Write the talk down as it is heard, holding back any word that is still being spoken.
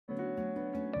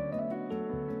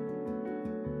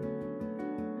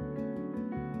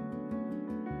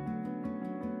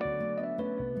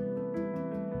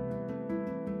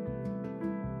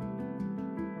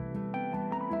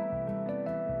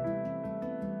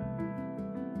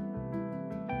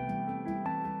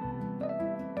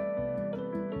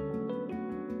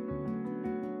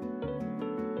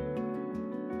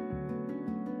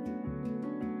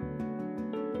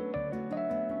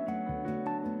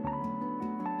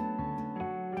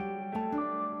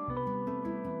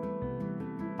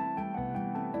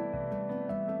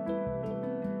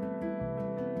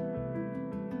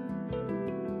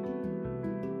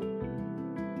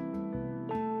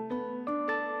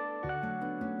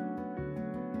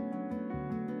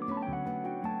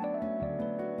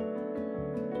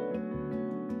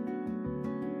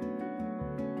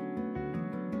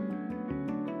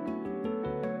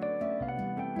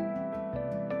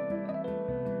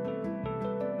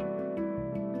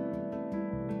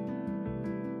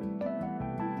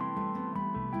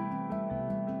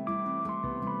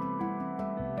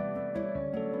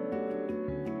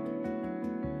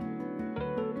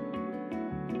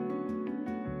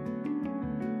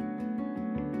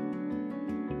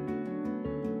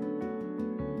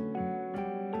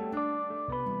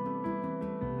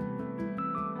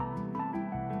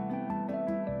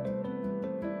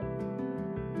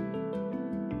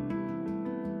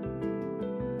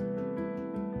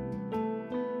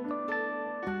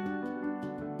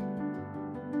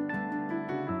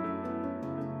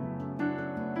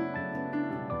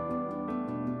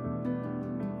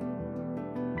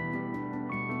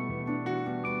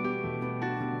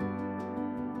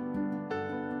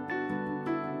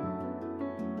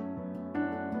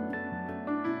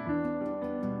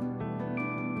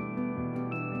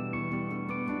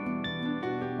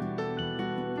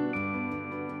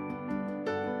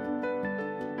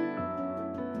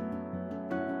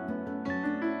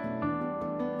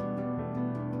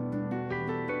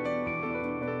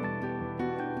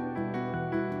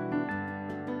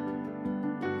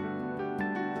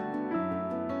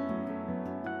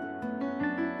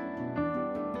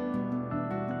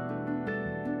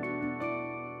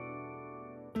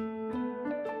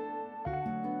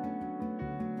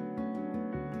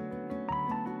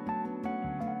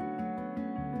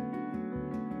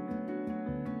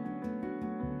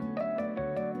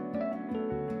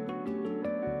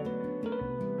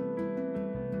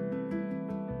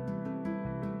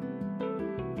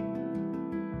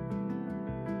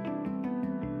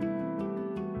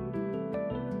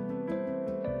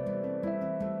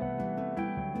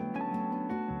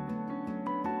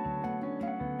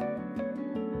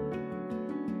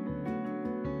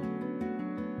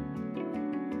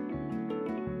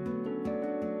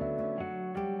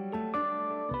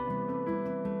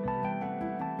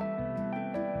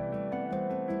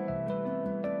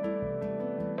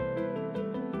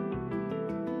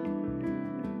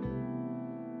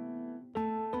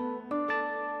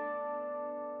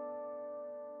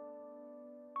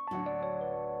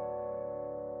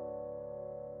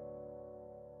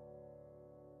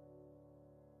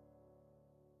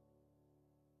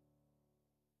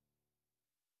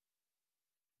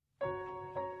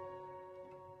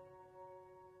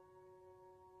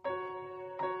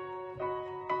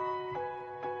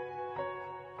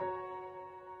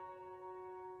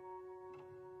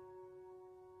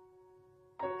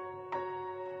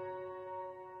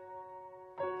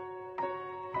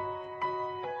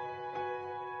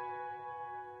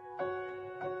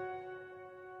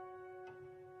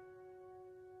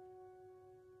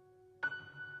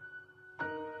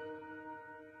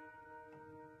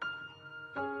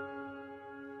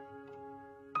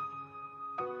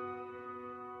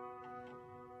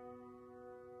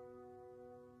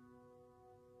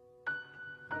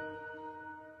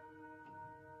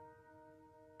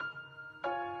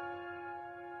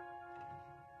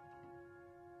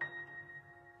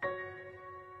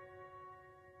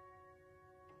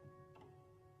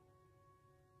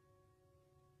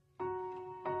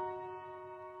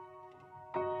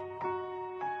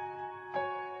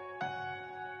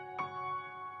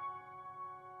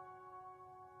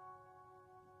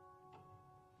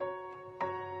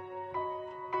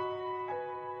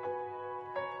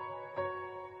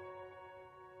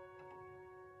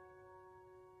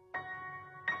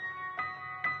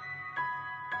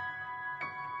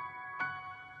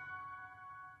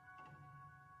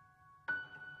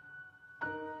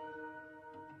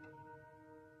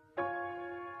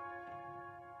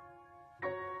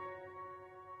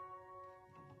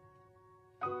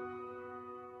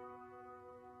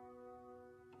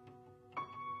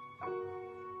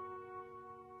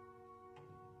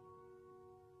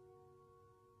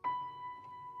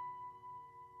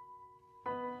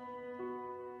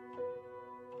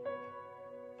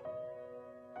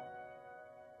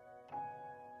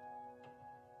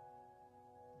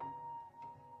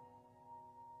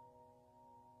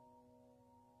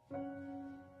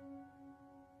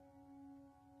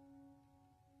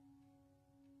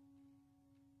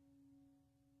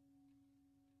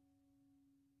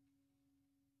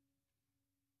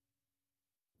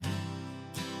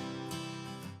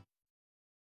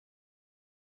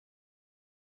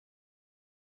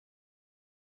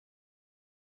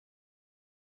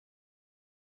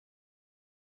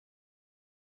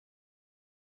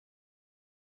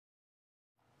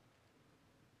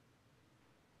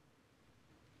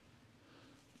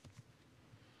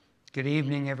Good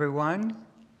evening, everyone.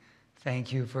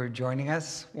 Thank you for joining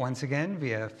us once again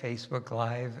via Facebook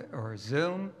Live or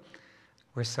Zoom.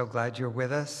 We're so glad you're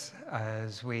with us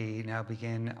as we now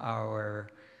begin our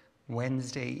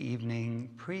Wednesday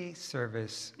evening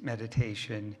pre-service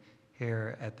meditation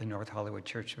here at the North Hollywood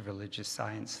Church of Religious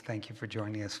Science. Thank you for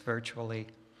joining us virtually.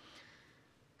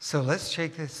 So let's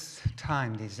take this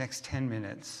time, these next 10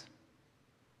 minutes,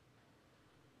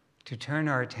 to turn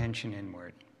our attention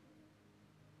inward.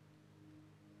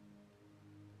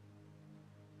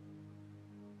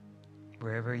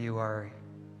 Wherever you are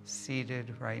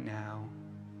seated right now,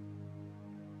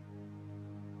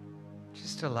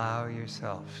 just allow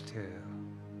yourself to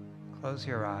close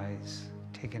your eyes,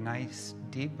 take a nice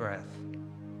deep breath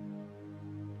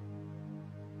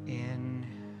in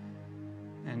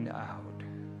and out.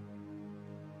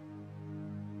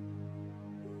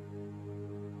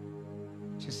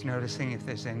 Just noticing if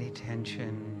there's any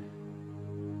tension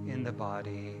in the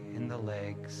body, in the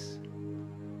legs,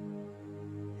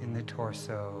 in the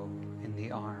torso, in the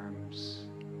arms,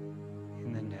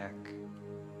 in the neck.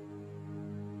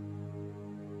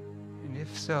 And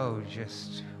if so,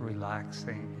 just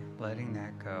relaxing, letting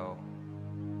that go.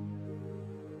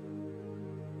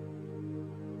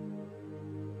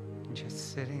 And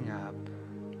just sitting up.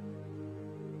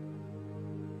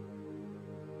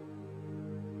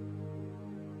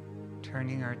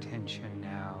 Turning our attention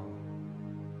now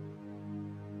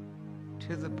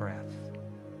to the breath.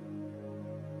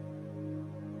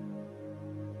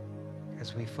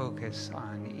 As we focus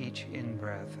on each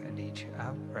in-breath and each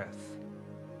out-breath,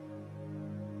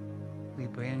 we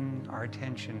bring our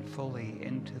attention fully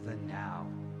into the now.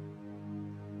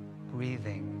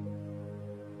 Breathing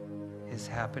is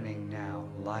happening now.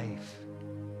 Life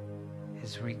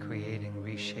is recreating,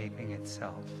 reshaping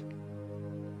itself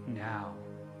now.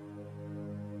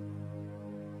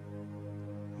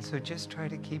 And so just try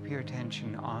to keep your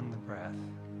attention on the breath.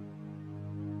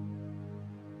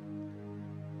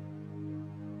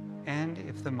 And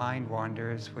if the mind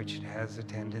wanders, which it has a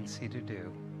tendency to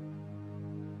do,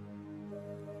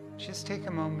 just take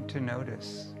a moment to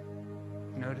notice.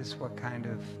 Notice what kind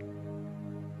of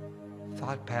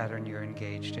thought pattern you're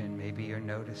engaged in. Maybe you're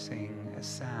noticing a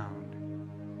sound,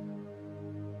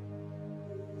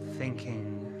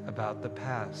 thinking about the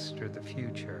past or the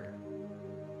future,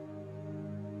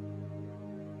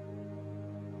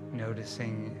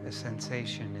 noticing a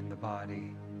sensation in the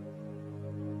body.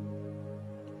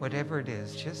 Whatever it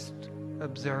is, just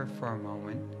observe for a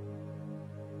moment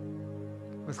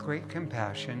with great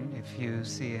compassion. If you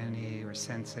see any or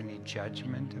sense any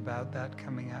judgment about that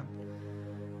coming up,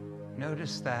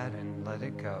 notice that and let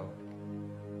it go.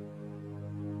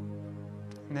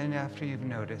 And then after you've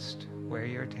noticed where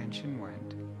your attention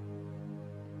went,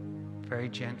 very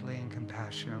gently and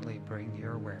compassionately bring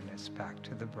your awareness back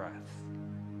to the breath.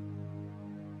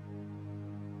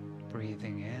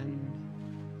 Breathing in,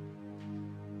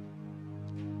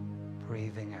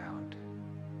 breathing out.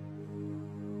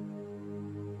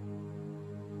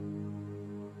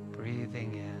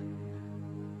 Breathing in,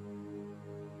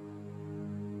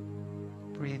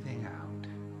 breathing out.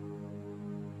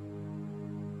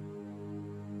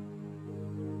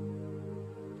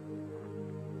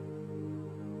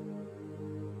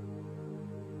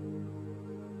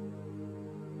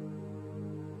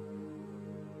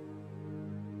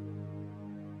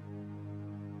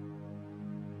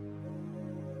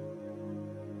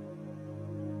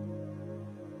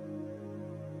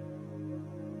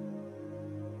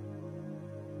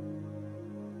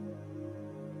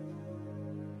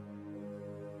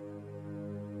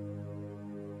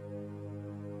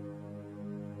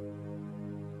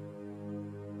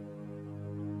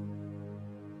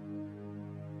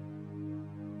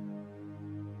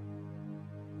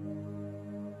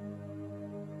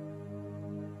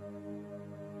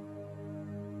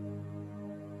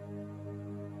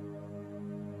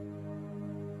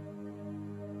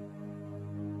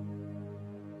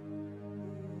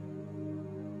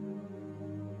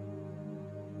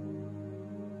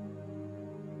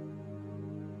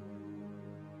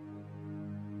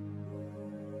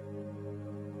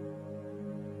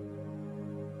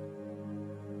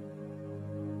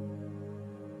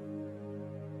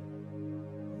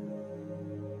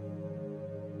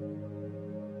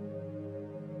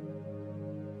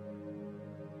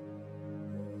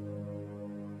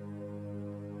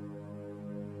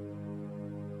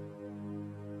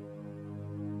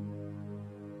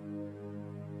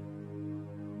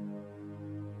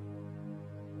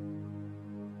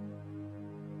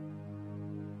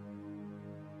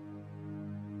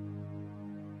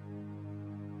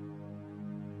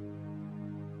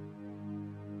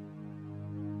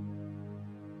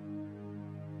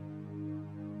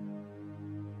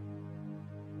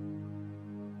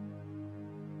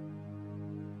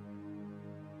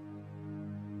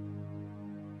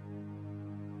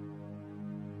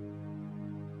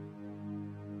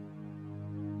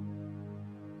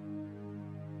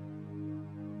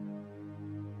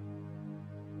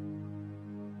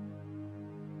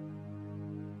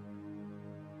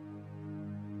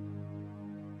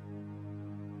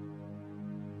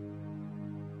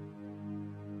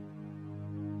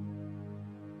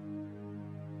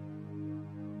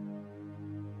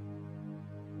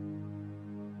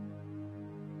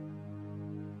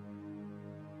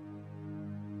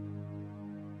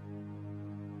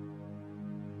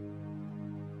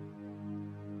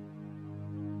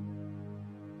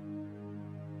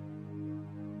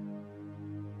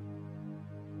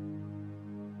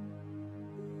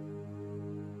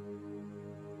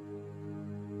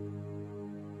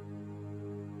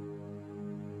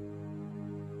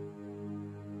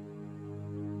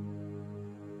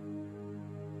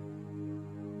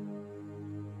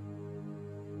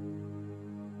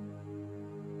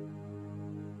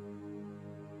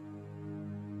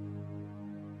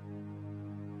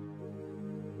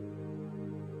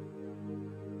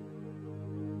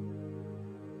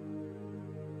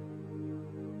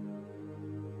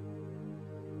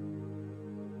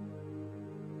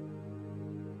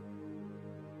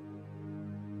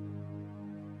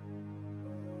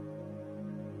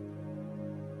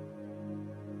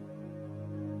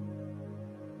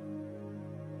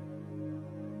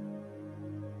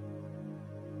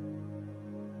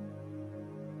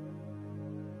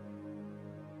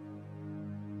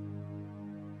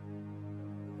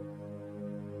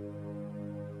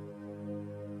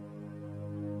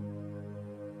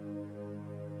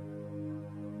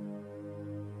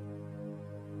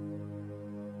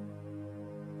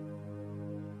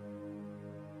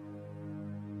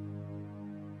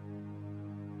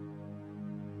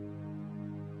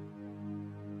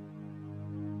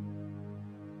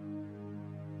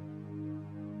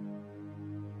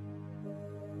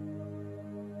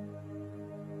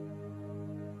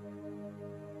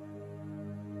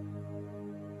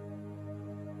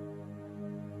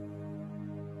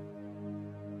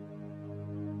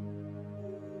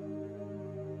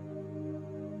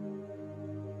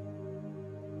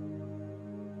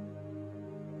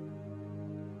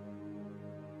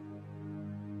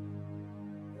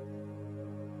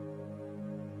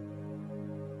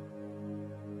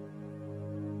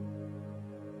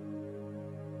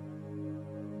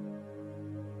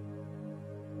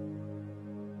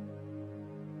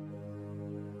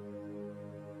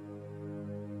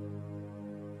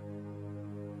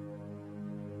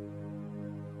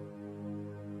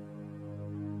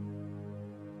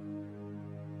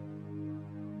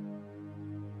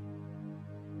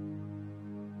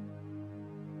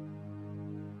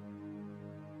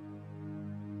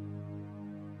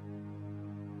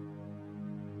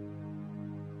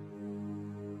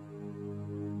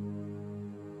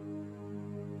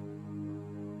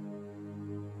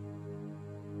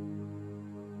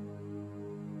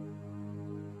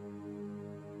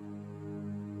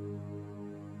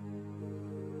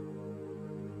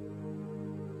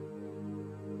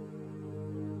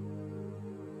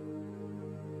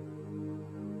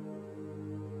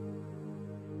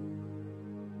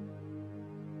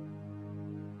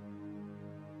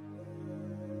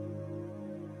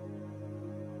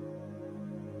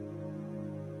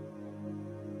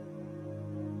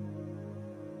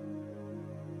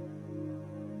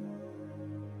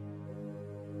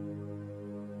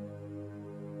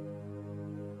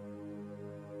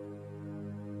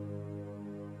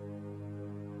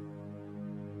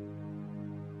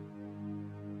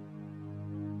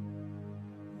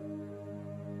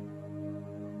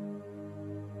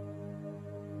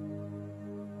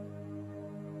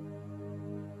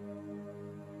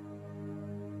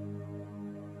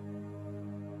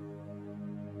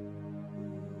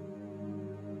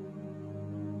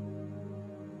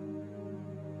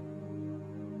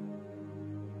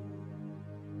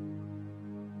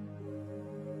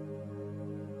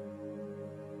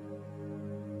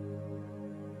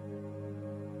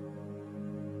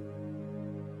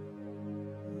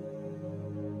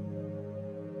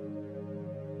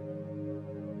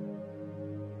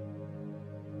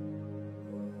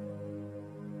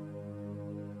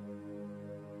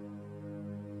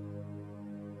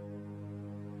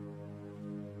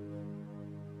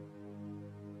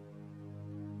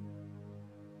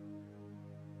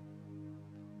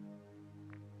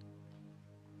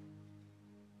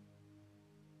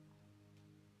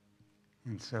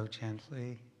 And so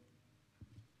gently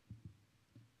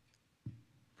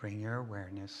bring your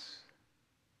awareness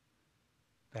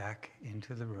back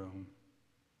into the room,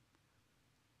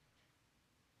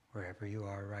 wherever you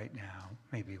are right now.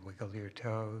 Maybe wiggle your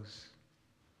toes,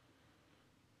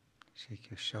 shake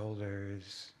your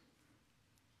shoulders.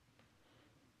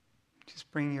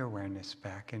 Just bring your awareness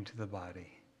back into the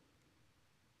body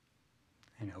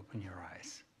and open your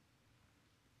eyes.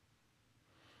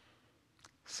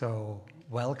 So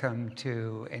welcome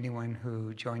to anyone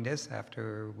who joined us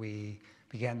after we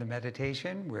began the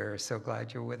meditation. We're so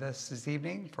glad you're with us this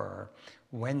evening for our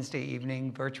Wednesday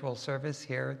evening virtual service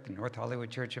here at the North Hollywood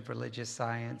Church of Religious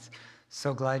Science.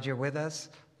 So glad you're with us.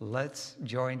 Let's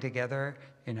join together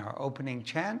in our opening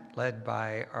chant, led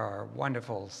by our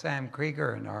wonderful Sam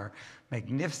Krieger and our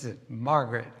magnificent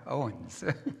Margaret Owens.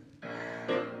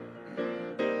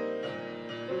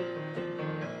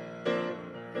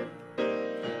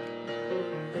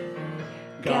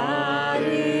 God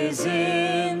is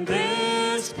in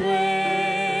this place.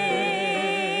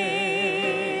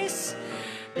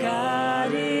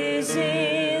 God is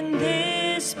in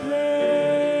this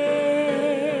place.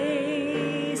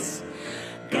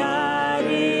 God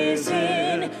is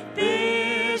in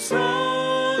this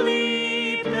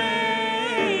holy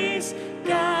place.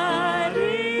 God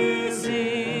is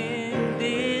in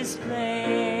this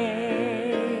place.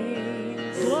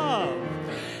 Love.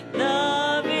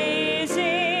 Love is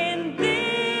in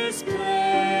this place.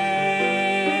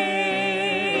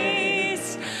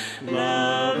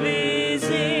 Love is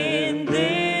in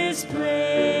this place.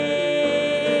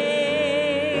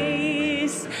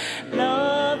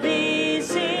 Love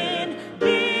is in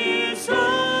this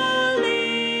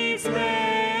holy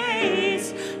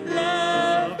place.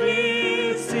 Love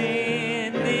is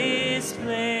in this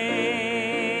place.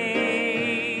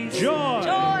 Joy.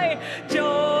 Joy.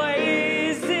 Joy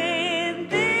is in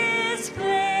this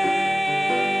place.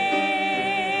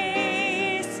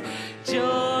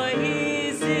 Joy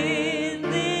is in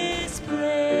this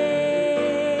place.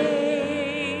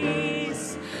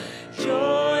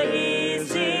 Joy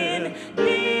is in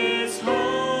this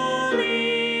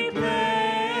holy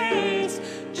place.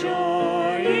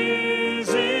 Joy is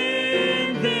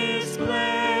in this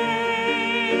place.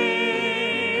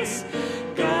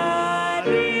 God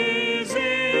is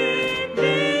in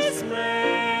this place.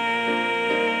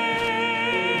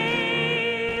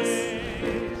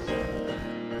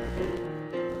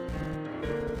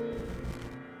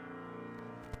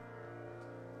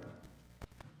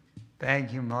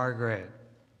 Thank you, Margaret.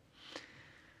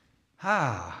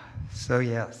 So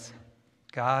yes,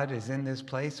 God is in this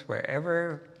place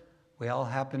wherever we all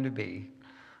happen to be.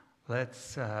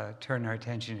 Let's turn our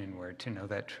attention inward to know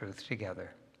that truth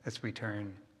together as we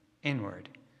turn inward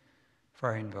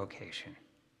for our invocation.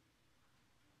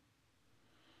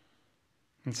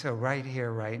 And so right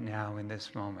here, right now, in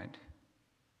this moment,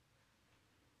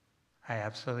 I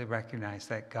absolutely recognize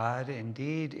that God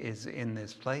indeed is in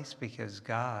this place because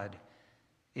God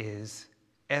is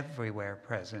everywhere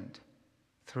present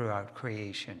throughout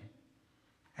creation.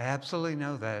 I absolutely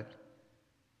know that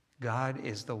God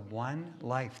is the one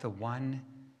life, the one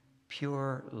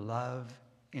pure love,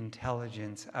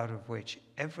 intelligence out of which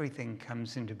everything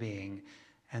comes into being,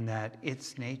 and that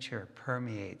its nature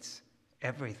permeates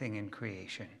everything in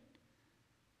creation.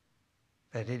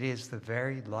 That it is the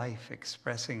very life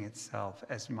expressing itself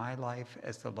as my life,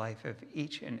 as the life of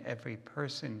each and every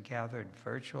person gathered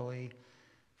virtually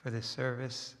for the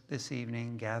service this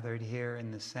evening, gathered here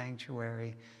in the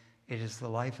sanctuary. It is the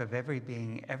life of every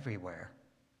being everywhere.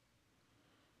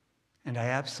 And I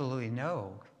absolutely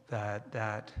know that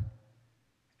that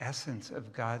essence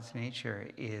of God's nature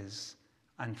is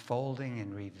unfolding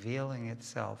and revealing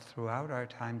itself throughout our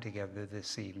time together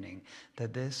this evening,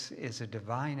 that this is a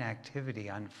divine activity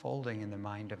unfolding in the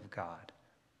mind of God.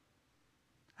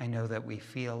 I know that we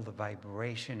feel the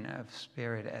vibration of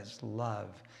spirit as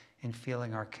love in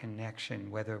feeling our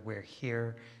connection, whether we're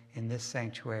here in this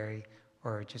sanctuary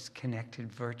or just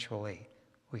connected virtually.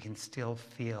 We can still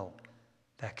feel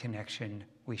that connection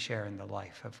we share in the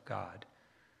life of God.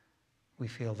 We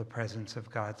feel the presence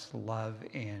of God's love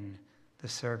in the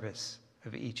service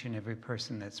of each and every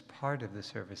person that's part of the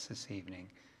service this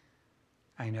evening.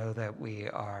 I know that we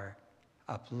are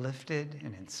uplifted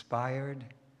and inspired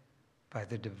by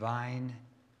the divine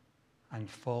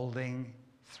unfolding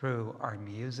through our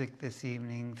music this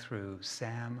evening, through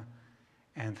Sam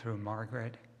and through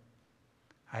Margaret.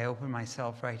 I open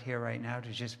myself right here, right now,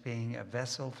 to just being a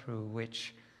vessel through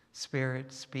which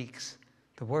Spirit speaks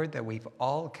the word that we've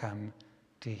all come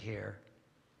to hear,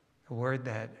 a word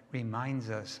that reminds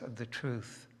us of the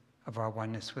truth of our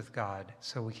oneness with God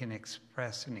so we can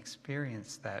express and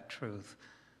experience that truth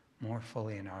more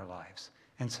fully in our lives.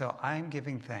 And so I'm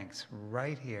giving thanks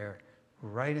right here,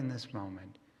 right in this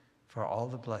moment, for all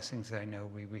the blessings that I know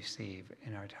we receive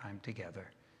in our time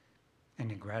together.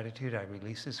 And in gratitude, I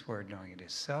release this word knowing it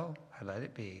is so, I let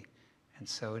it be, and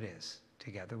so it is.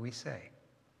 Together we say,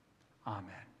 Amen.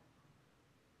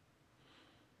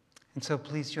 And so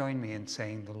please join me in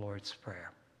saying the Lord's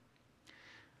Prayer.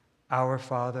 Our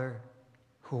Father,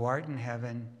 who art in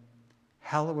heaven,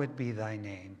 hallowed be thy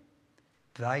name.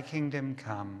 Thy kingdom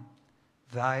come,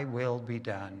 thy will be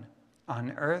done,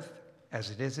 on earth as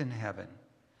it is in heaven.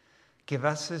 Give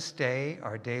us this day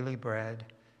our daily bread,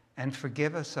 and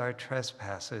forgive us our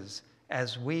trespasses,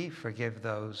 as we forgive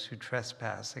those who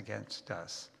trespass against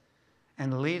us.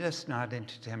 And lead us not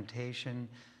into temptation,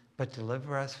 but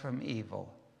deliver us from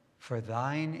evil. For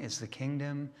thine is the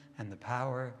kingdom, and the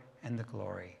power, and the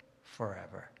glory,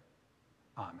 forever.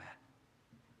 Amen.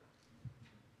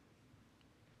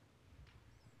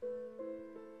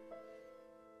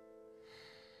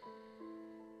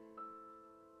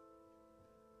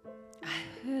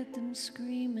 I heard them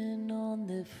screaming on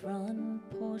the front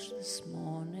porch this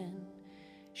morning,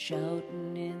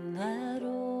 shouting in that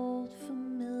old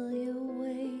familiar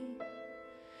way.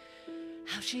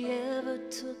 How she ever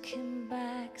took him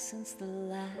back since the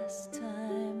last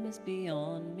time is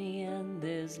beyond me, and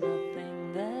there's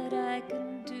nothing that I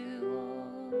can do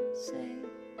or say.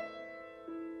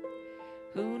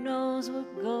 Who knows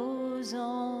what goes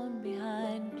on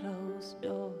behind closed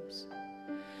doors?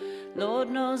 Lord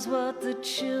knows what the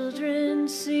children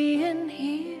see and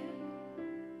hear.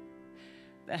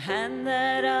 The hand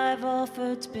that I've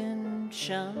offered's been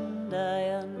shunned,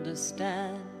 I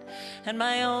understand, and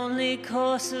my only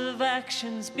course of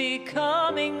action's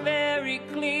becoming very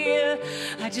clear.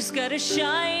 I just gotta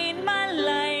shine my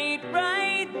light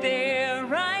right there,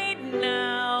 right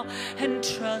now, and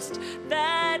trust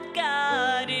that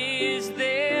God is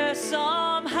there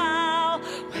somehow.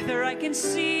 Whether I can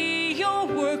see your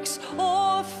works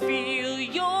or feel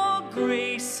your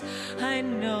grace, I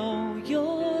know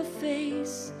your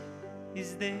face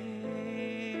is there.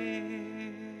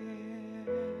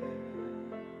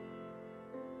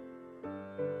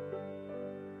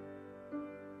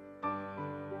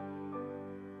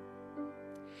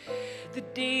 The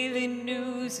daily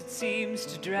news, it seems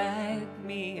to drag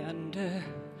me under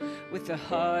with the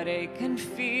heartache and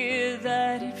fear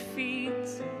that it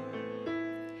feeds.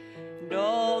 And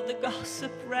all the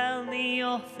gossip round the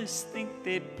office think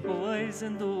they'd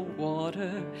poison the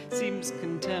water. Seems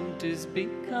contempt is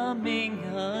becoming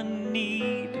a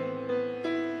need.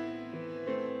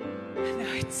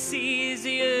 Now it's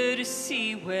easier to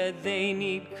see where they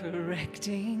need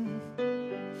correcting,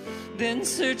 then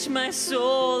search my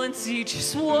soul and see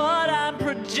just what I'm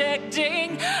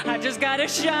projecting. I just gotta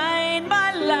shine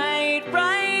my light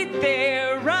right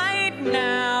there, right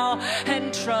now,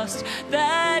 and trust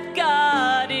that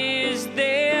God is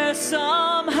there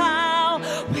somehow.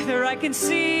 Whether I can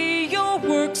see your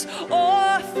works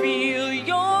or feel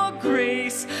your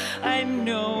grace, I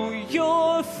know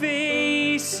your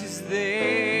face is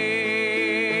there.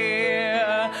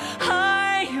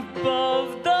 High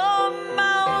above the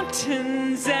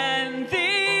mountains and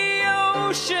the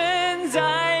oceans,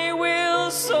 I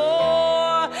will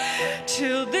soar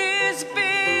till this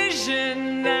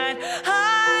vision that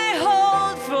I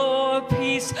hold for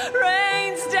peace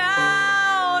rains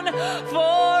down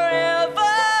forevermore.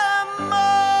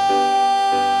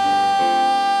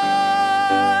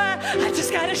 I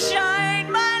just gotta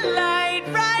shine my light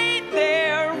right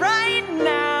there, right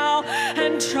now,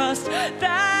 and trust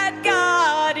that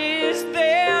God is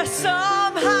there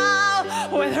somehow.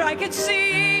 Whether I can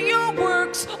see your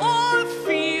works or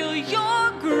feel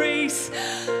your grace,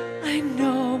 I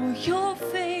know your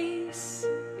face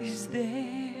is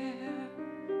there.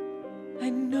 I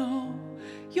know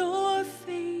your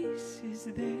face is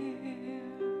there.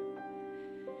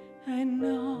 I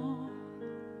know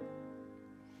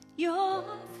your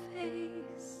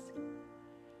face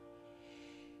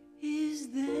is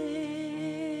there.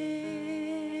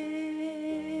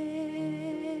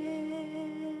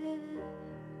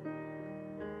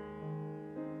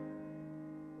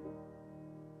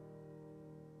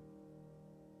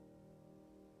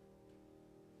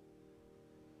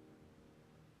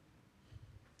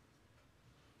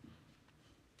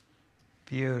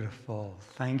 Beautiful.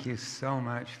 Thank you so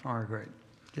much, Margaret.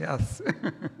 Yes.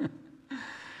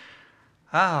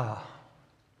 Well,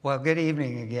 good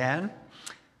evening again.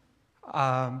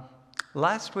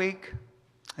 Last week,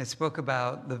 I spoke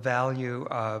about the value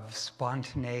of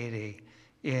spontaneity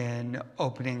in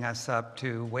opening us up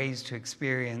to ways to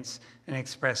experience and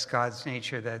express God's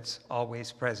nature that's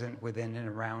always present within and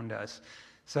around us.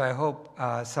 So I hope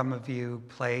some of you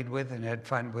played with and had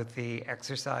fun with the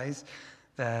exercise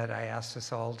that I asked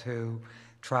us all to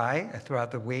try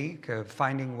throughout the week, of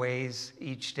finding ways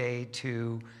each day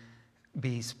to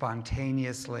be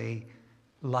spontaneously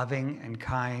loving and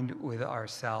kind with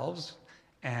ourselves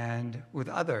and with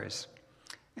others.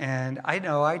 And I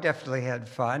know I definitely had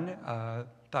fun.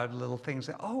 Thought of little things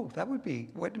that,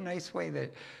 what a nice way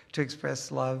to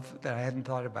express love that I hadn't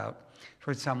thought about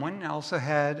towards someone. I also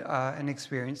had an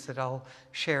experience that I'll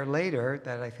share later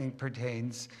that I think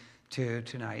pertains to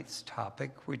tonight's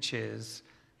topic, which is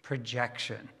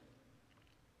projection.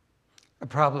 A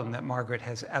problem that Margaret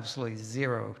has absolutely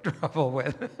zero trouble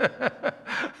with.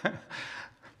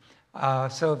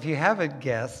 So if you haven't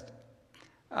guessed,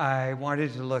 I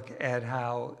wanted to look at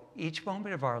how each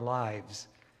moment of our lives,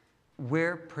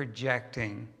 we're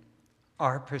projecting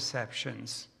our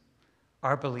perceptions,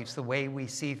 our beliefs, the way we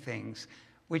see things,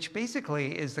 which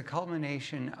basically is the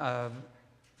culmination of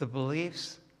the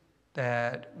beliefs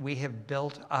that we have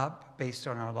built up based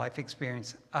on our life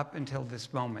experience up until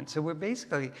this moment. So we're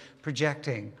basically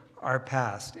projecting our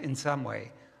past in some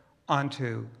way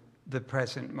onto the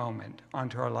present moment,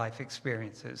 onto our life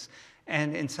experiences.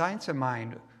 And in Science of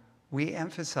Mind, we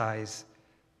emphasize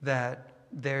that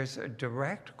there's a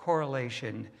direct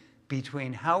correlation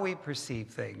between how we perceive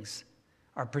things,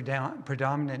 our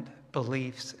predominant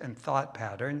beliefs and thought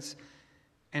patterns,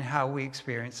 and how we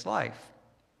experience life.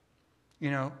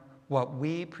 You know, what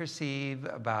we perceive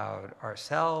about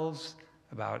ourselves,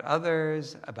 about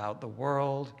others, about the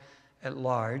world at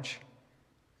large,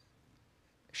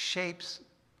 shapes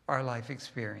our life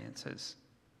experiences.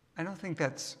 I don't think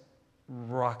that's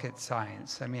rocket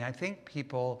science. I mean, I think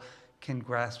people can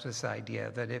grasp this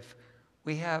idea that if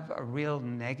we have a real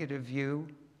negative view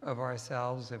of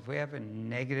ourselves, if we have a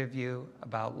negative view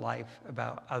about life,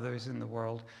 about others in the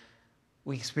world,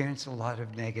 we experience a lot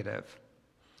of negative.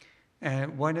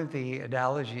 And one of the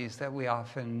analogies that we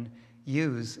often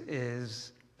use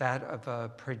is that of a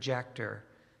projector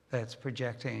that's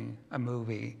projecting a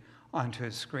movie onto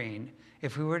a screen.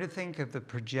 If we were to think of the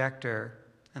projector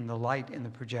and the light in the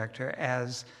projector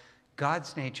as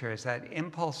God's nature, as that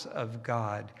impulse of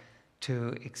God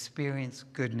to experience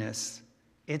goodness,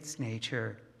 its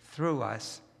nature, through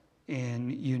us in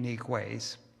unique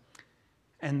ways.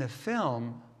 And the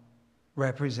film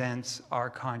represents our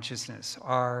consciousness,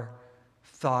 our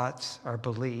thoughts, our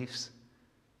beliefs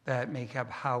that make up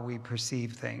how we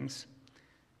perceive things.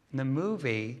 And the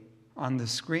movie on the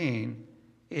screen,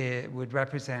 it would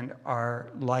represent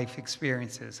our life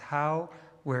experiences, how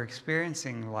we're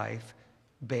experiencing life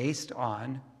based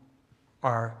on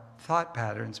our thought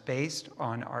patterns, based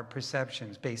on our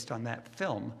perceptions, based on that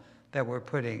film that we're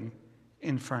putting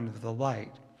in front of the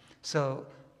light. So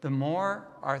the more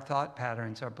our thought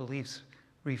patterns, our beliefs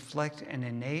reflect an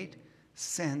innate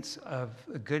sense of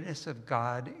the goodness of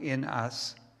God in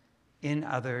us, in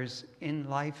others, in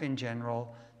life in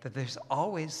general, that there's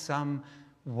always some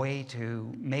way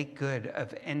to make good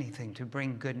of anything, to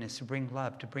bring goodness, to bring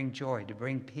love, to bring joy, to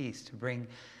bring peace, to bring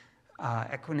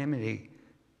equanimity,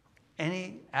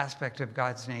 any aspect of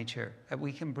God's nature, that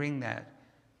we can bring that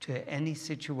to any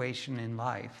situation in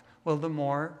life, well, the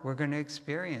more we're going to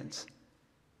experience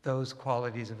those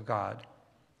qualities of God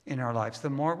in our lives. The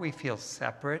more we feel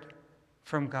separate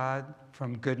from God,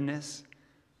 from goodness,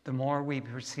 the more we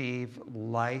perceive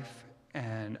life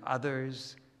and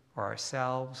others or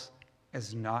ourselves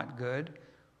as not good,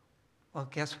 well,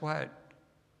 guess what?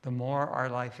 The more our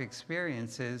life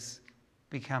experiences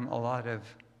become a lot of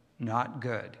not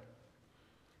good.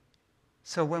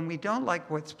 So when we don't like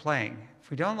what's playing, if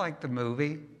we don't like the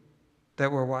movie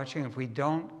that we're watching, if we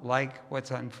don't like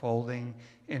what's unfolding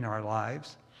in our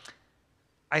lives,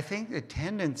 I think the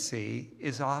tendency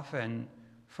is often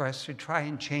for us to try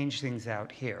and change things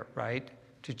out here, right?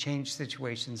 To change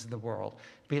situations in the world.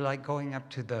 Be like going up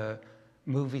to the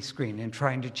movie screen and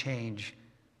trying to change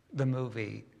the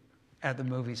movie at the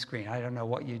movie screen. I don't know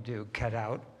what you do, cut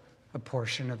out a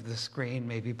portion of the screen,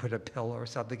 maybe put a pillow or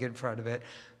something in front of it.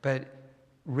 But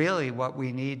really what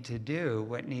we need to do,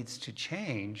 what needs to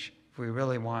change, if we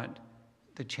really want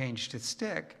the change to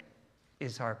stick,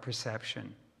 is our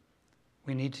perception.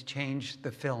 We need to change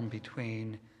the film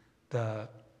between the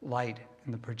light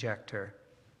in the projector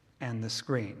and the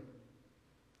screen.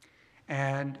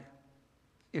 And,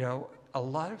 you know, a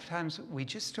lot of times we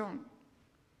don't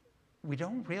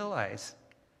realize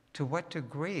to what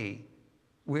degree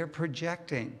we're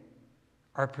projecting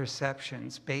our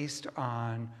perceptions based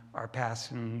on our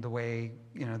past and the way,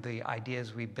 you know, the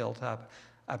ideas we built up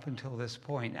up until this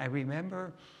point. I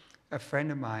remember a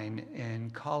friend of mine in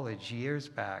college years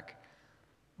back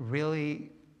really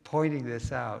pointing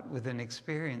this out with an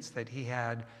experience that he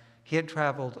had. He had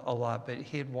traveled a lot, but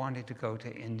he had wanted to go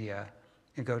to India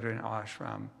and go to an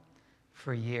ashram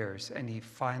for years, and he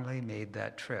finally made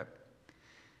that trip.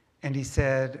 And he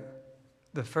said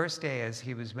the first day as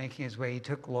he was making his way, he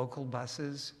took local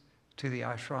buses to the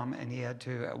ashram, and he had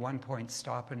to, at one point,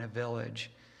 stop in a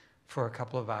village for a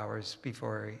couple of hours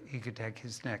before he could take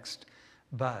his next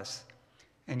bus.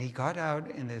 And he got out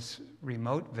in this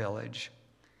remote village,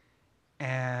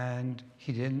 and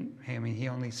he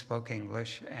only spoke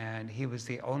English, and he was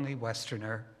the only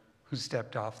Westerner who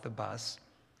stepped off the bus.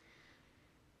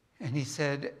 And he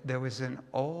said there was an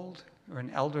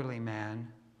elderly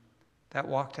man that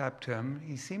walked up to him.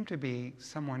 He seemed to be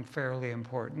someone fairly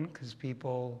important because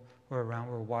people who were around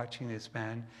were watching this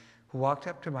man, who walked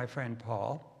up to my friend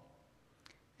Paul,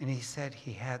 and he said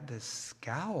he had this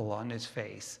scowl on his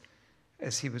face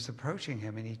as he was approaching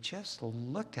him, and he just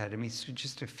looked at him. He stood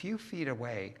just a few feet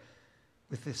away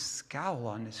with this scowl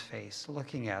on his face,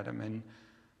 looking at him, and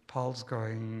Paul's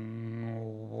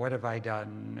going, what have I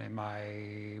done? Am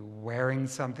I wearing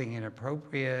something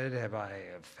inappropriate? Have I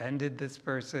offended this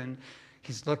person?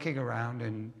 He's looking around,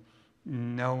 and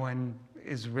no one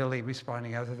is really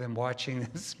responding other than watching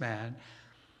this man.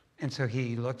 And so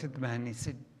he looked at the man and he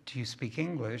said, do you speak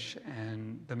English?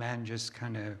 And the man just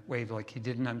kind of waved like he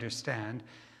didn't understand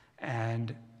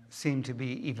and seemed to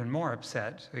be even more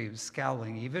upset. So he was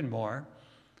scowling even more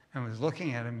and was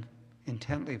looking at him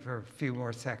intently for a few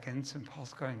more seconds. And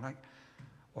Paul's going like,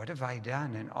 what have I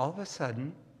done? And all of a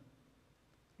sudden,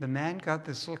 the man got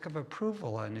this look of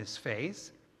approval on his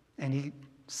face, and he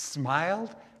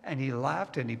smiled and he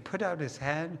laughed and he put out his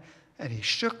hand and he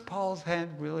shook Paul's hand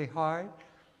really hard.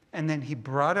 And then he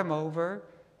brought him over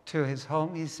to his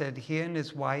home. He said he and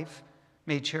his wife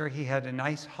made sure he had a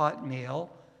nice hot meal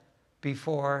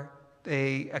before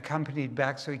they accompanied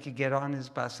back so he could get on his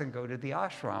bus and go to the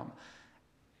ashram.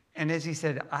 And as he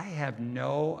said, I have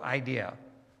no idea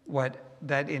what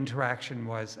that interaction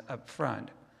was up front.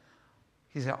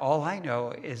 He said, all I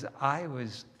know is I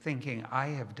was thinking I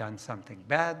have done something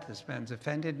bad. This man's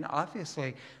offended. And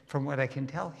obviously, from what I can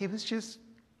tell, he was just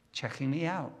checking me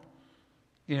out.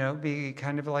 You know, be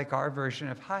kind of like our version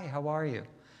of, hi, how are you?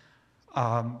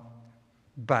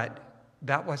 But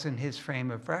that wasn't his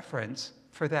frame of reference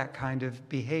for that kind of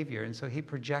behavior. And so he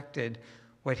projected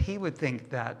what he would think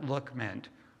that look meant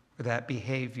or that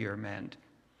behavior meant.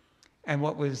 And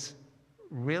what was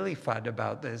really fun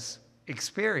about this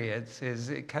experience is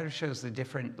it kind of shows the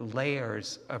different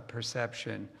layers of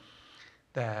perception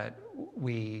that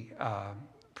we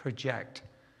project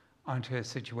onto a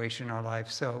situation in our life.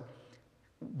 So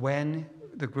when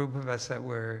the group of us that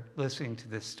were listening to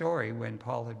this story, when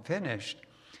Paul had finished,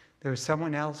 there was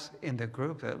someone else in the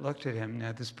group that looked at him.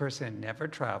 Now, this person had never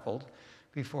traveled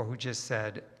before, who just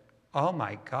said, oh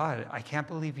my God, I can't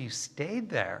believe you stayed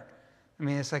there. I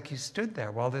mean, it's like you stood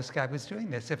there while this guy was doing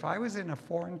this. If I was in a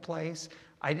foreign place,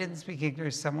 I didn't speak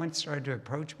English, someone started to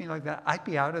approach me like that, I'd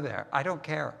be out of there. I don't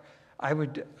care.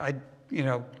 I'd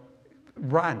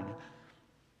run.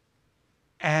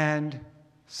 And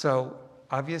so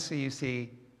obviously you see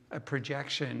a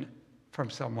projection from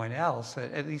someone else.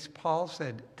 At least Paul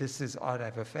said, this is odd,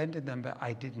 I've offended them, but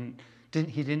he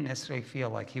didn't necessarily feel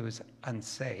like he was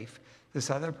unsafe. This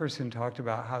other person talked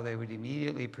about how they would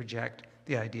immediately project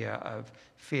the idea of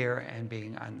fear and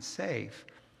being unsafe.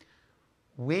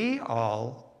 We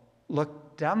all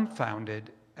looked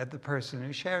dumbfounded at the person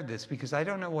who shared this, because I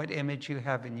don't know what image you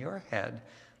have in your head,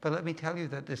 but let me tell you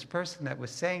that this person that was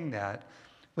saying that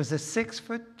was a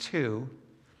 6'2",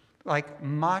 like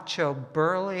macho,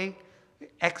 burly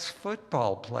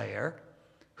ex-football player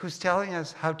who's telling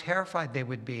us how terrified they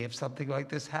would be if something like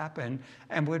this happened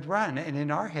and would run. And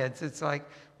in our heads, it's like,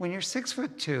 when you're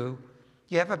 6'2",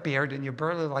 you have a beard and you're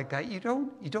burly like that, you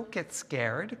don't get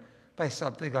scared by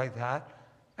something like that.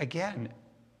 Again,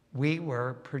 we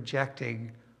were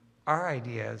projecting our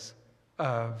ideas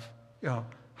of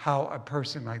how a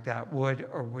person like that would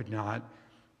or would not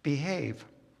behave.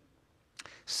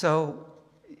 So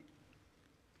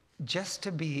just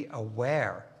to be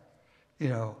aware,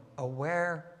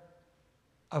 aware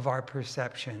of our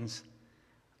perceptions,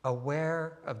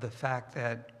 aware of the fact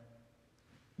that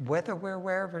whether we're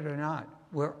aware of it or not,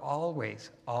 we're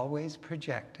always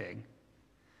projecting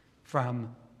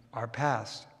from our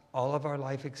past, all of our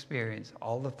life experience,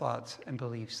 all the thoughts and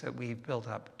beliefs that we've built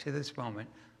up to this moment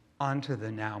onto the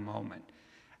now moment.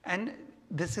 And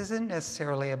this isn't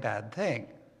necessarily a bad thing,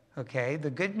 okay? The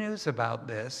good news about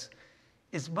this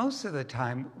is most of the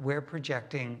time we're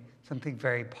projecting something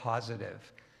very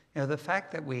positive. The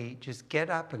fact that we just get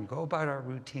up and go about our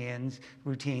routines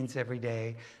every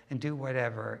day and do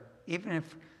whatever, even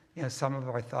if some of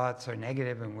our thoughts are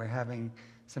negative and we're having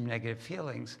some negative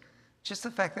feelings, just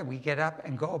the fact that we get up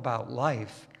and go about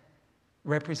life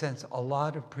represents a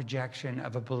lot of projection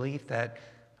of a belief that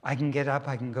I can get up,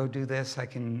 I can go do this, I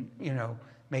can,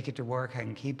 make it to work, I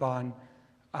can keep on,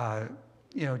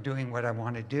 doing what I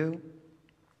want to do.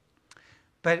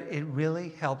 But it really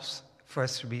helps for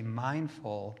us to be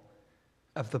mindful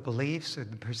of the beliefs or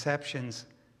the perceptions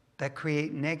that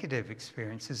create negative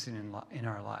experiences in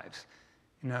our lives.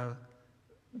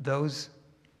 Those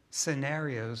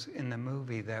scenarios in the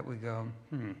movie that we go,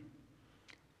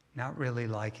 not really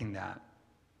liking that.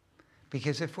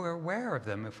 Because if we're aware of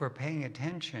them, if we're paying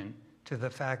attention to the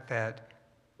fact that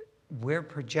we're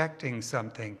projecting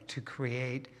something to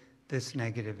create this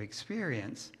negative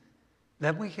experience,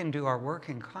 then we can do our work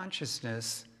in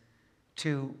consciousness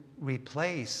to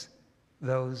replace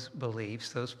those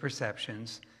beliefs, those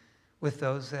perceptions, with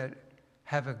those that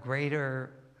have a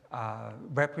greater,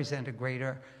 represent a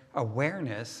greater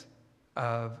awareness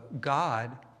of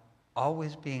God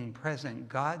always being present,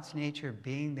 God's nature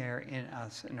being there in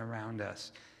us and around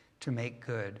us to make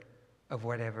good of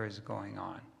whatever is going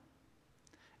on.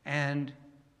 And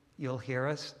you'll hear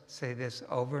us say this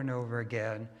over and over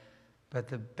again, but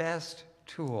the best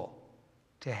tool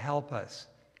to help us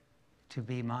to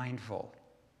be mindful,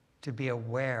 to be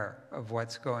aware of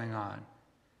what's going on,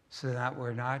 so that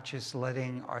we're not just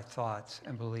letting our thoughts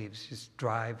and beliefs just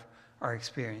drive our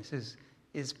experiences,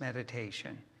 is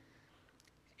meditation.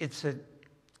 It's a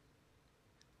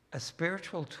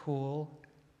spiritual tool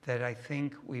that I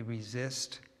think we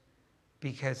resist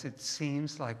because it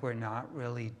seems like we're not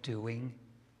really doing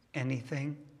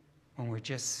anything when we're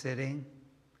just sitting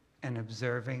and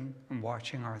observing and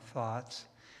watching our thoughts.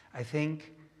 I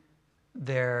think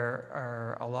there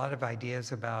are a lot of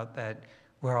ideas about that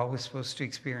we're always supposed to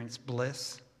experience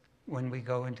bliss when we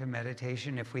go into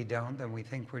meditation. If we don't, then we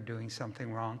think we're doing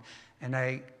something wrong. And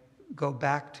I go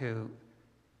back to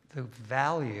the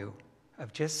value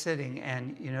of just sitting,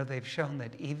 and they've shown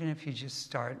that even if you just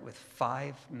start with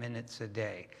 5 minutes a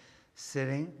day,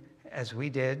 sitting as we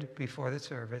did before the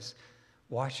service,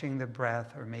 watching the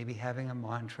breath, or maybe having a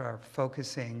mantra, or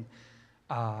focusing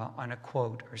on a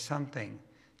quote or something,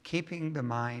 keeping the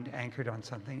mind anchored on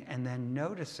something, and then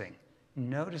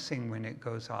noticing when it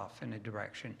goes off in a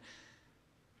direction,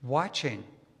 watching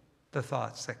the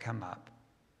thoughts that come up,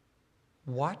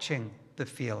 watching the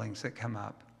feelings that come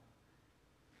up,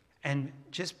 and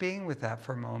just being with that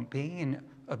for a moment, being in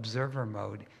observer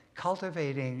mode,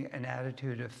 cultivating an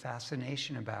attitude of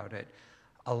fascination about it,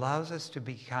 allows us to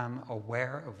become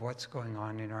aware of what's going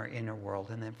on in our inner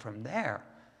world. And then from there,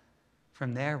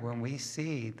 when we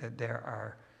see that there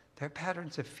are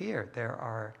patterns of fear, there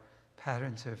are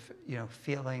patterns of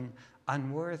feeling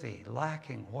unworthy,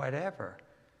 lacking, whatever,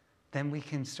 then we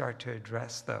can start to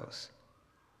address those.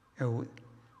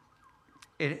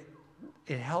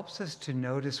 It helps us to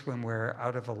notice when we're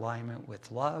out of alignment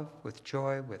with love, with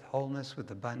joy, with wholeness, with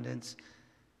abundance,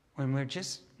 when we're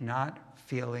just not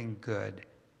feeling good.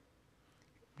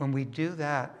 When we do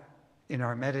that in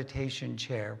our meditation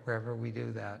chair, wherever we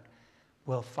do that,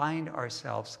 we'll find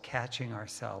ourselves catching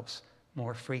ourselves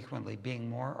more frequently, being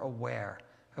more aware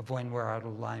of when we're out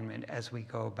of alignment as we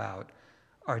go about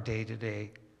our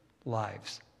day-to-day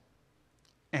lives.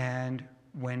 And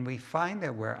when we find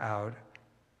that we're out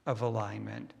of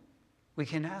alignment, we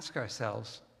can ask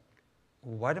ourselves,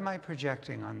 what am I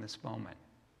projecting on this moment?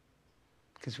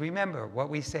 Because remember what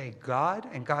we say, God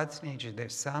and God's nature,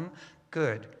 there's some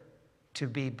good to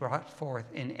be brought forth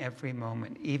in every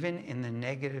moment. Even in the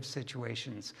negative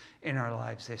situations in our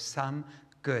lives, there's some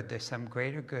good, there's some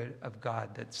greater good of God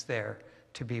that's there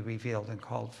to be revealed and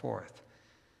called forth.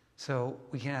 So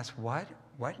we can ask, what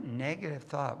negative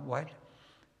thought,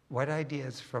 what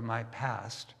ideas from my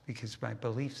past, because my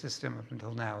belief system up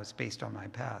until now is based on my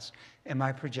past, am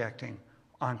I projecting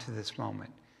onto this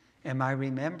moment? Am I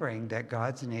remembering that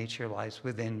God's nature lies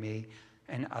within me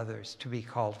and others to be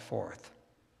called forth?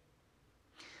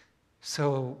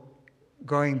 So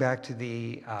going back to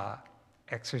the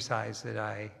exercise that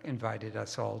I invited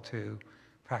us all to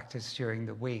practice during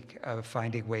the week of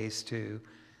finding ways to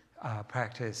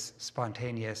practice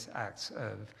spontaneous acts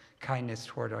of kindness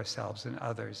toward ourselves and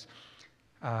others.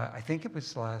 I think it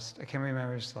was I can't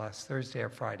remember if it was last Thursday or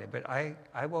Friday, but I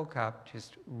woke up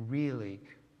just really,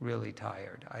 really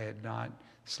tired. I had not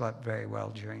slept very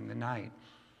well during the night.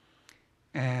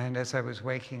 And as I was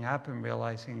waking up and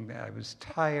realizing that I was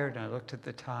tired, and I looked at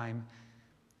the time,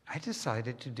 I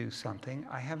decided to do something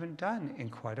I haven't done in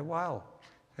quite a while.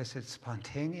 I said,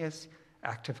 spontaneous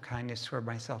act of kindness toward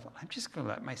myself. I'm just going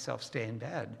to let myself stay in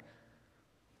bed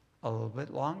a little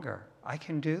bit longer. I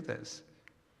can do this.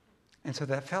 And so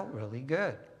that felt really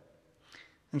good.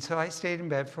 And so I stayed in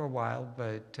bed for a while,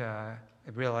 but I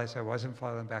realized I wasn't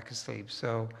falling back asleep.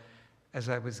 So as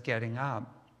I was getting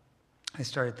up, I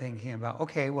started thinking about,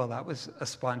 okay, well, that was a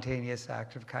spontaneous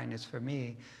act of kindness for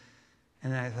me.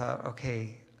 And then I thought,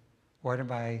 okay, what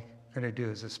am I going to do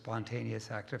as a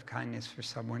spontaneous act of kindness for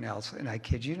someone else? And I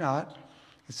kid you not,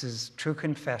 this is true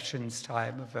confessions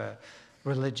time of a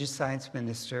religious science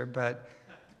minister, but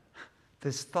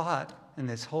this thought and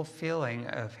this whole feeling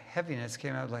of heaviness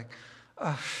came out like,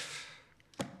 oh,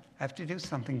 I have to do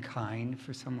something kind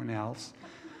for someone else.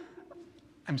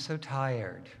 I'm so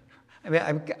tired. I mean,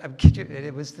 I'm kidding you,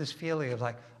 it was this feeling of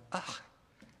like, ugh,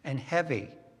 and heavy.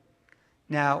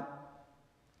 Now,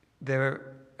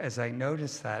 as I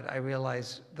noticed that, I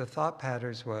realized the thought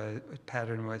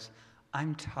pattern was,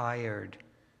 I'm tired.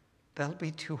 That'll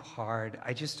be too hard.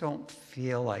 I just don't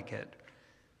feel like it.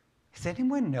 Has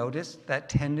anyone noticed that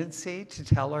tendency to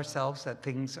tell ourselves that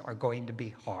things are going to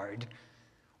be hard,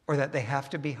 or that they have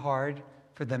to be hard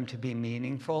for them to be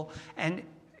meaningful? And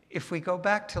if we go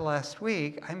back to last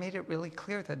week, I made it really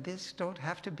clear that these don't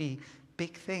have to be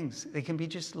big things. They can be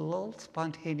just little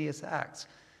spontaneous acts.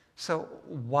 So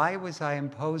why was I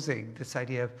imposing this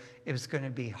idea of it was going to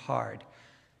be hard?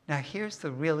 Now here's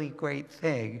the really great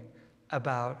thing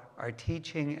about our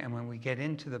teaching, and when we get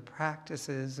into the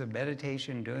practices of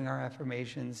meditation, doing our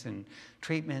affirmations and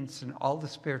treatments and all the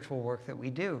spiritual work that we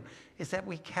do, is that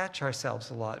we catch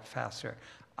ourselves a lot faster.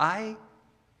 I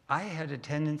had a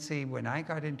tendency when I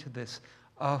got into this,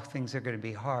 oh, things are going to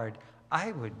be hard,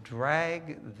 I would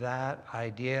drag that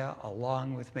idea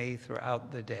along with me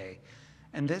throughout the day.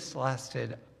 And this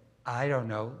lasted, I don't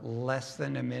know, less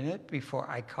than a minute before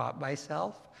I caught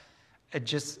myself. I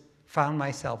just found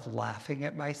myself laughing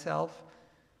at myself,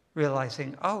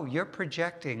 realizing, oh, you're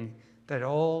projecting that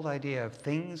old idea of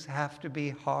things have to be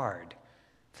hard.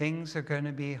 Things are going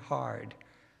to be hard.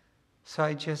 So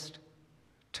I just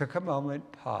took a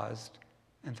moment, paused,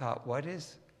 and thought, what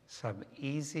is some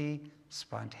easy,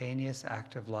 spontaneous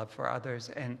act of love for others?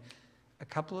 And a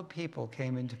couple of people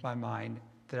came into my mind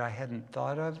that I hadn't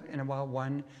thought of in a while.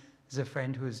 One is a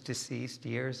friend who was deceased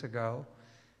years ago.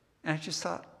 And I just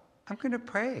thought, I'm going to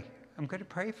pray. I'm going to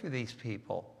pray for these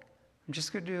people. I'm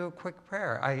just going to do a quick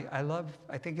prayer.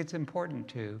 I think it's important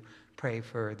to pray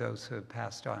for those who have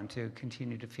passed on, to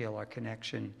continue to feel our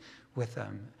connection with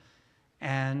them.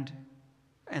 And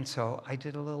so I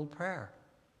did a little prayer.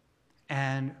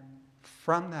 And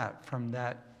from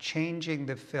that changing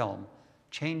the film,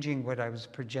 changing what I was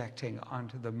projecting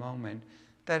onto the moment,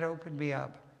 that opened me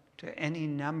up to any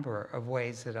number of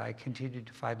ways that I continued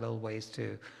to find little ways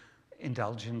to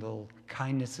indulge in little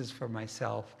kindnesses for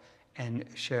myself and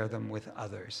share them with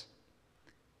others.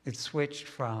 It switched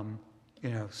from,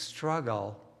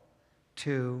 struggle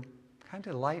to kind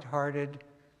of lighthearted,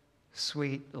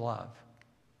 sweet love.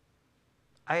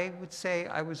 I would say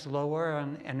I was lower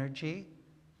on energy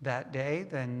that day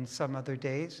than some other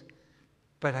days,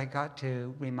 but I got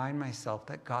to remind myself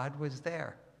that God was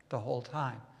there the whole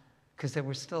time, because there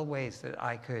were still ways that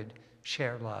I could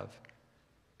share love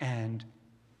and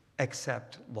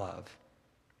accept love.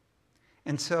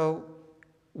 And so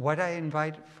what I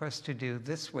invite for us to do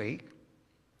this week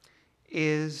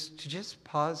is to just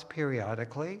pause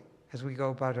periodically as we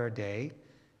go about our day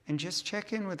and just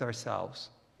check in with ourselves.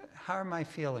 How am I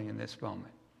feeling in this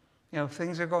moment? If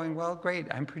things are going well, great.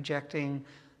 I'm projecting,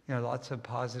 lots of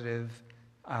positive,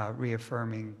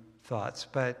 reaffirming thoughts.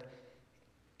 But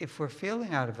if we're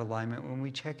feeling out of alignment, when we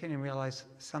check in and realize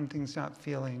something's not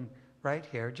feeling right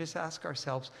here, just ask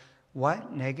ourselves,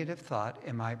 what negative thought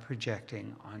am I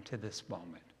projecting onto this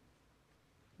moment?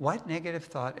 What negative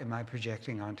thought am I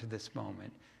projecting onto this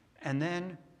moment? And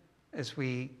then, as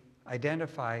we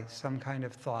identify some kind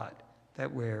of thought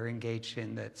that we're engaged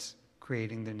in that's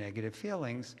creating the negative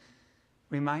feelings,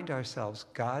 remind ourselves,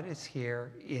 God is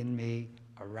here in me,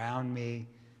 around me,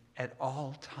 at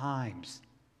all times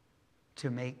to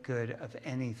make good of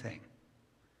anything.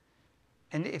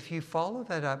 And if you follow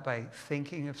that up by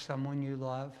thinking of someone you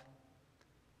love,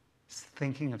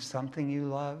 thinking of something you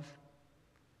love,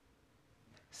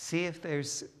 see if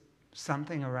there's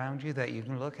something around you that you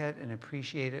can look at and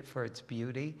appreciate it for its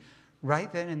beauty.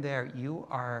 Right then and there, you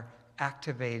are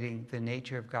activating the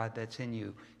nature of God that's in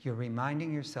you. You're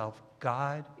reminding yourself,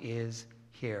 God is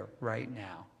here right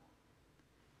now.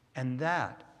 And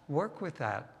work with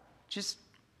that, just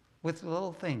with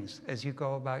little things as you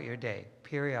go about your day,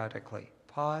 periodically.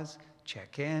 Pause,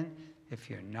 check in. If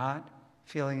you're not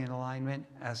feeling in alignment,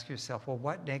 ask yourself, well,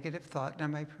 what negative thought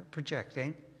am I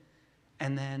projecting?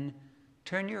 And then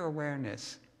turn your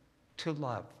awareness to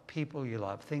love, people you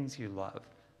love, things you love.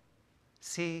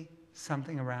 See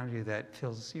something around you that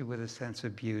fills you with a sense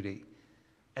of beauty.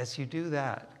 As you do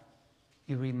that,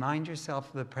 you remind yourself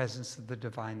of the presence of the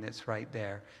divine that's right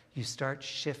there. You start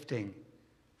shifting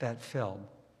that film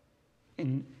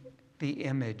in the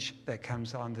image that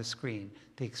comes on the screen.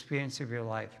 The experience of your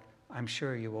life, I'm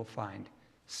sure you will find,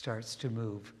 starts to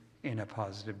move in a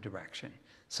positive direction.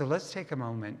 So let's take a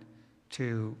moment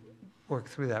to work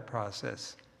through that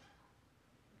process.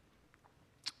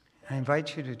 I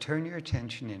invite you to turn your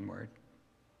attention inward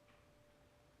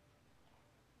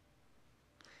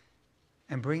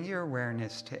and bring your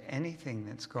awareness to anything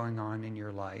that's going on in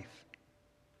your life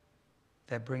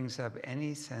that brings up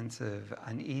any sense of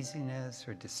uneasiness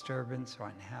or disturbance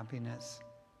or unhappiness.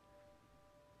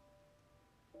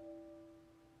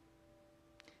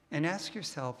 And ask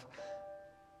yourself,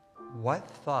 what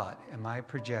thought am I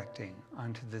projecting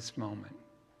onto this moment?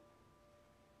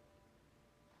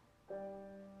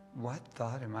 What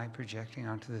thought am I projecting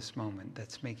onto this moment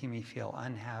that's making me feel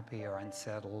unhappy or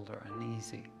unsettled or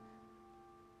uneasy?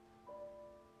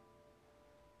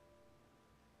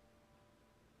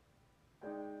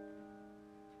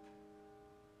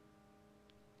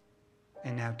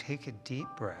 And now take a deep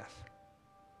breath.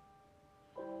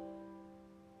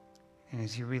 And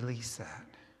as you release that,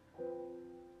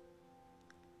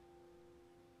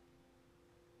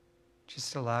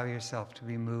 just allow yourself to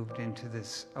be moved into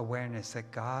this awareness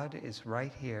that God is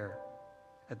right here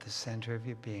at the center of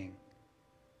your being,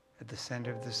 at the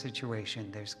center of the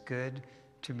situation. There's good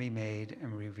to be made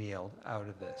and revealed out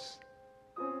of this.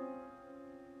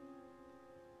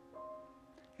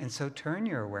 And so turn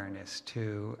your awareness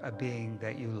to a being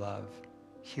that you love,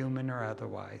 human or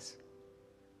otherwise.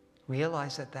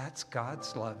 Realize that that's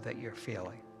God's love that you're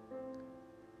feeling.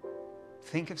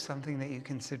 Think of something that you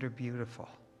consider beautiful.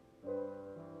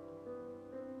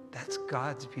 That's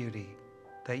God's beauty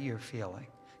that you're feeling.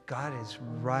 God is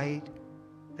right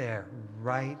there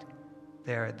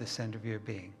at the center of your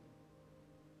being.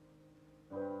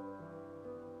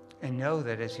 And know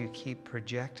that as you keep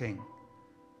projecting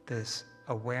this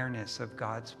awareness of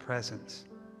God's presence,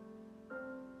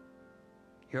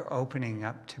 you're opening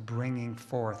up to bringing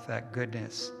forth that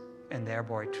goodness and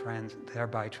thereby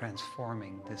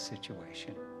transforming this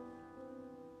situation.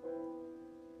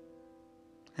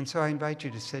 And so I invite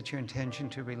you to set your intention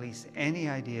to release any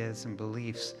ideas and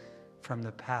beliefs from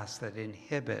the past that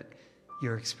inhibit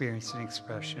your experience and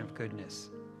expression of goodness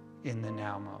in the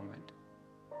now moment.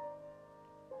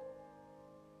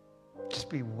 Just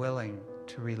be willing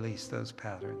to release those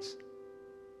patterns.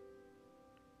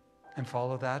 And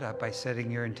follow that up by setting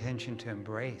your intention to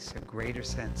embrace a greater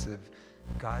sense of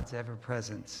God's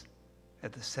ever-presence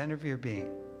at the center of your being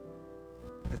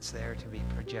that's there to be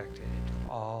projected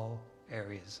into all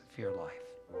areas of your life.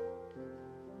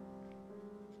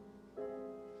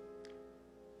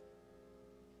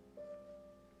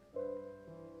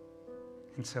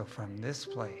 And so from this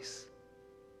place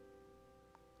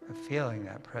of feeling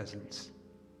that presence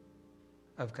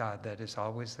of God that is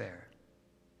always there,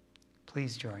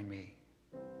 please join me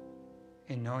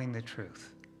in knowing the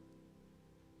truth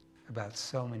about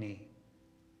so many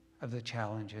of the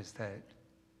challenges that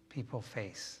people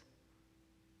face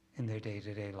in their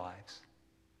day-to-day lives.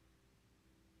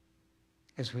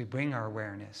 As we bring our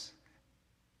awareness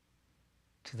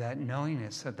to that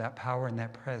knowingness of that power and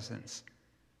that presence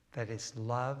that is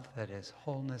love, that is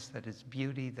wholeness, that is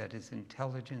beauty, that is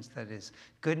intelligence, that is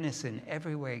goodness in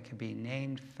every way it can be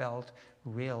named, felt,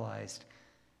 realized,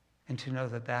 and to know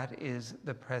that that is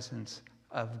the presence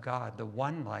of God, the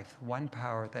one life, the one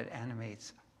power that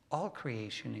animates all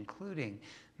creation, including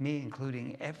me,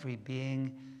 including every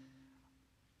being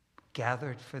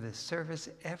gathered for this service,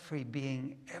 every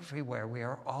being everywhere. We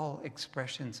are all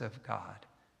expressions of God.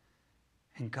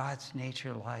 And God's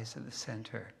nature lies at the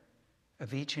center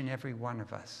of each and every one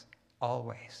of us,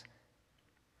 always.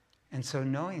 And so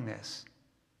knowing this,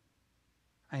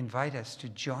 I invite us to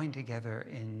join together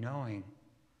in knowing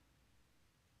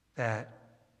that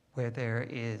where there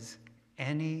is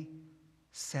any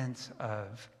sense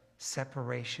of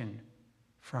separation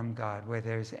from God, where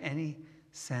there's any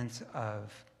sense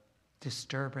of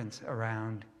disturbance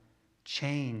around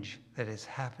change that is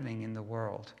happening in the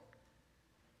world,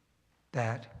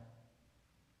 that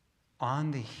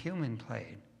on the human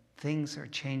plane, things are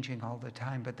changing all the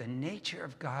time, but the nature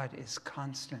of God is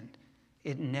constant.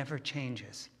 It never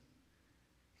changes.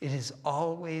 It is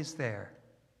always there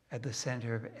at the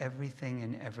center of everything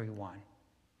and everyone.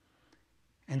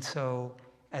 And so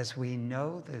as we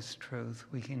know this truth,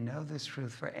 we can know this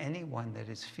truth for anyone that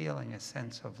is feeling a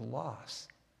sense of loss.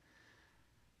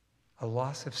 A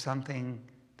loss of something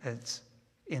that's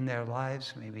in their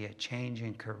lives, maybe a change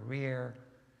in career.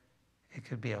 It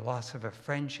could be a loss of a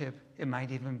friendship. It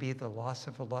might even be the loss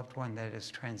of a loved one that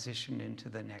has transitioned into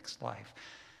the next life.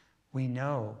 We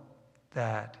know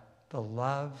that the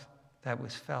love that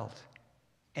was felt,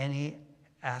 any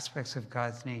aspects of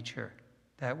God's nature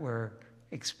that were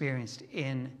experienced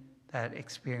in that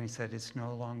experience that is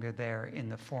no longer there in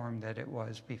the form that it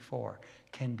was before,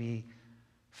 can be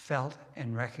felt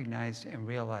and recognized and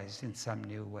realized in some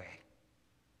new way.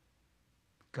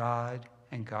 God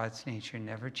and God's nature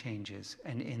never changes,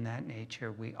 and in that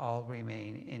nature we all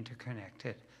remain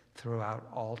interconnected throughout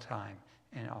all time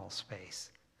and all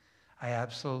space. I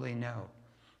absolutely know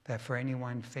that for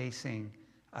anyone facing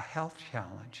a health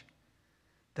challenge,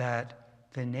 that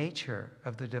the nature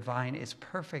of the divine is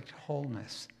perfect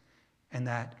wholeness, and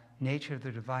that nature of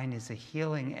the divine is a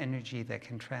healing energy that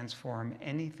can transform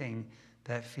anything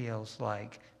that feels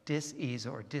like dis-ease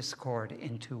or discord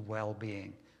into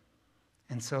well-being.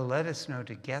 And so let us know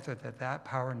together that that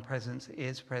power and presence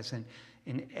is present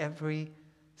in every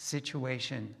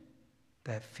situation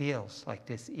that feels like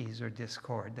dis-ease or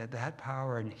discord, that that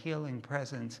power and healing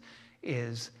presence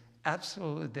is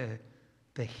absolutely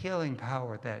the healing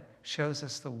power that shows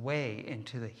us the way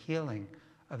into the healing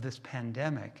of this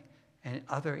pandemic and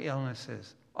other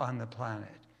illnesses on the planet.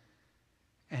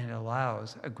 And it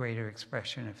allows a greater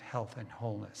expression of health and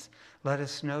wholeness. Let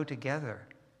us know together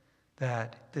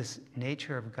that this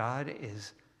nature of God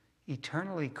is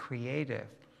eternally creative,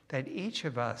 that each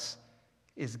of us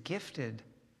is gifted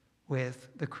with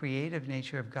the creative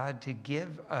nature of God to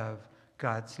give of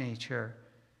God's nature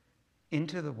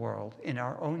into the world in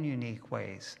our own unique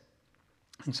ways.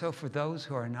 And so for those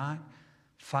who are not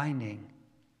finding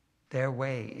their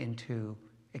way into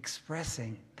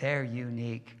expressing their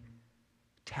unique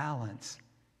talents,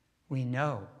 we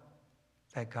know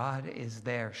that God is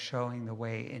there showing the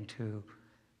way into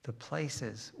the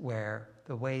places where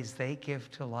the ways they give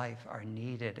to life are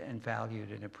needed and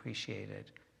valued and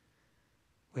appreciated.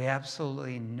 We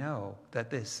absolutely know that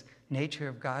this nature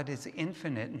of God is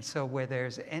infinite, and so where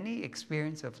there's any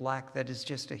experience of lack that is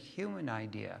just a human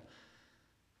idea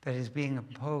that is being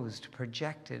imposed,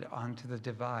 projected onto the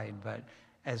divine, but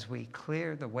as we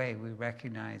clear the way, we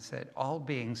recognize that all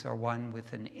beings are one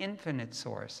with an infinite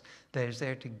source that is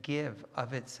there to give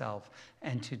of itself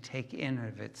and to take in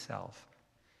of itself.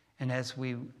 And as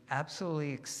we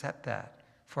absolutely accept that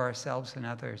for ourselves and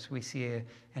others, we see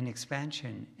an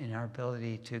expansion in our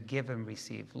ability to give and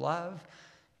receive love,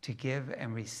 to give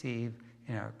and receive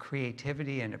in our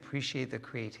creativity and appreciate the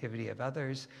creativity of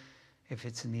others. If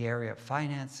it's in the area of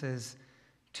finances,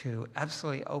 to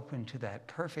absolutely open to that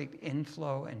perfect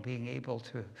inflow and being able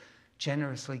to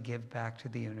generously give back to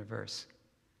the universe.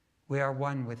 We are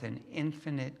one with an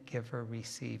infinite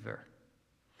giver-receiver.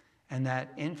 And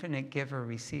that infinite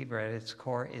giver-receiver at its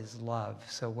core is love.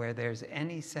 So where there's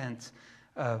any sense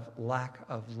of lack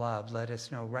of love, let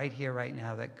us know right here, right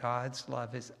now, that God's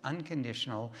love is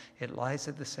unconditional. It lies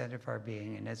at the center of our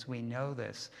being. And as we know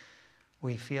this,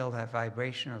 we feel that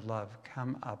vibration of love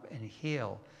come up and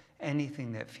heal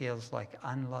anything that feels like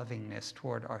unlovingness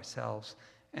toward ourselves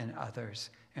and others,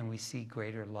 and we see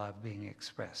greater love being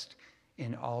expressed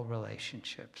in all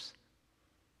relationships.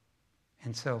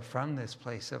 And so from this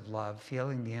place of love,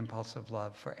 feeling the impulse of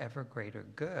love for ever greater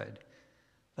good,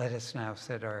 let us now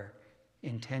set our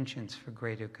intentions for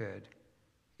greater good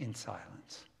in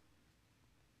silence.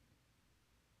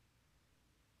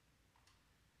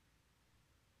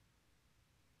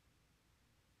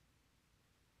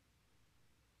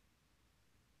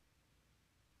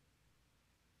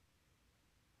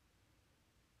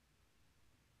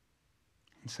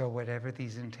 And so whatever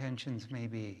these intentions may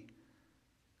be,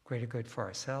 greater good for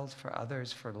ourselves, for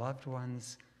others, for loved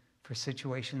ones, for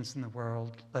situations in the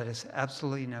world, let us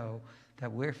absolutely know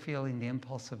that we're feeling the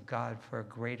impulse of God for a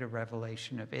greater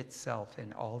revelation of itself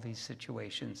in all these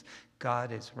situations.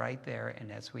 God is right there,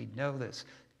 and as we know this,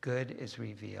 good is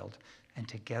revealed. And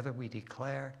together we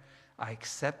declare, I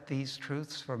accept these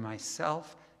truths for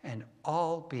myself and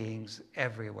all beings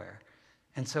everywhere.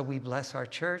 And so we bless our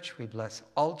church, we bless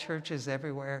all churches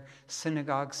everywhere,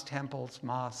 synagogues, temples,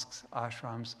 mosques,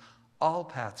 ashrams, all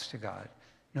paths to God,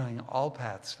 knowing all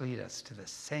paths lead us to the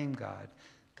same God,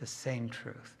 the same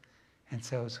truth. And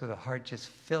so it's with a heart just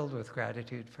filled with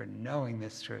gratitude for knowing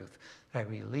this truth that I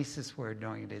release this word,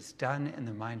 knowing it is done in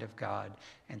the mind of God,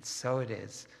 and so it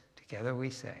is. Together we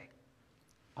say,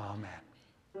 Amen.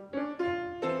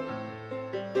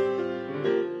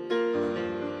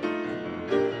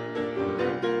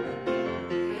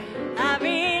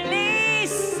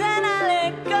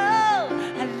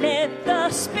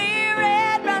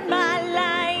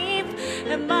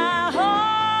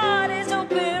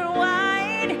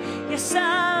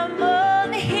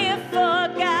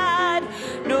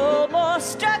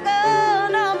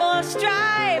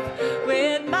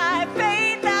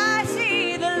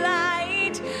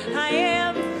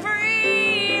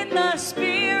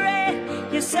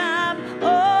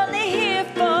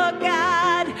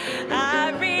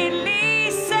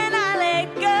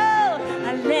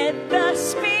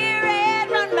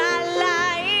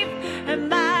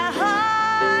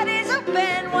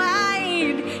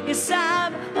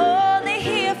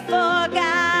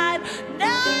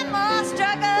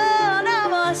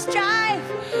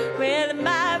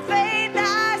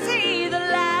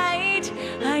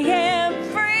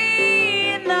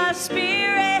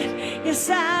 Yes,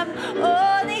 I'm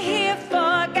only here for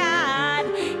God.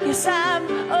 Yes, I'm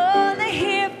only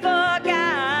here for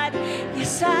God.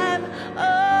 Yes, I'm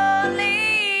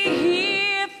only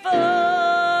here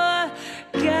for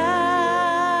God.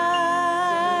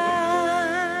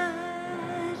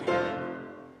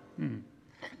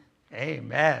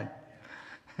 Amen.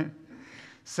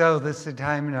 So this is a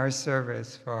time in our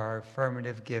service for our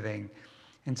affirmative giving.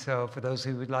 And so for those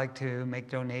who would like to make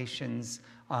donations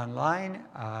online,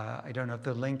 I don't know if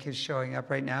the link is showing up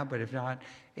right now, but if not,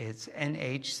 it's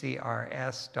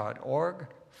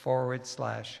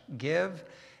nhcrs.org/give,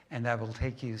 and that will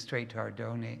take you straight to our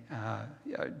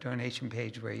donation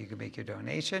page where you can make your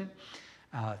donation.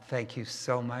 Thank you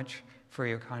so much for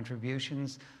your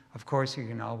contributions. Of course, you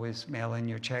can always mail in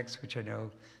your checks, which I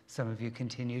know some of you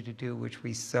continue to do, which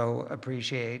we so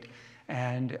appreciate.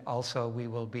 And also, we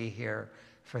will be here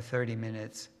for 30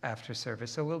 minutes after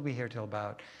service. So we'll be here till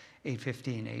about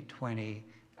 8:15, 8:20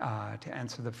 to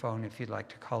answer the phone if you'd like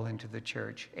to call into the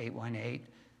church,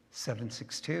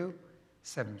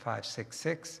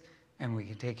 818-762-7566. And we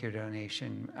can take your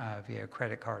donation via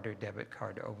credit card or debit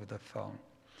card over the phone.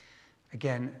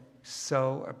 Again,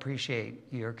 so appreciate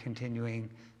your continuing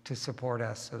to support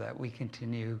us so that we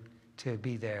continue to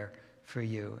be there for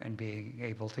you and being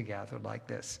able to gather like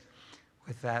this.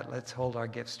 With that, let's hold our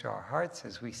gifts to our hearts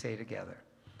as we say together.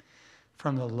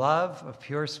 From the love of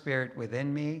pure spirit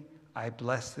within me, I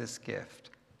bless this gift.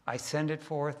 I send it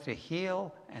forth to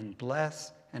heal and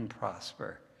bless and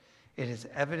prosper. It is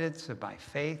evidence of my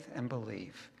faith and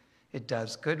belief. It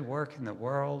does good work in the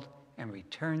world and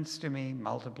returns to me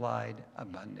multiplied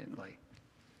abundantly.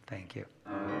 Thank you.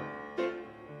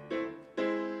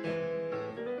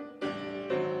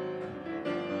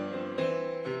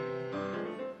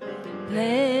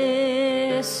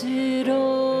 Blessed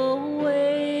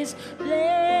always,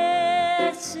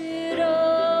 blessed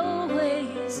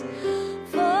always,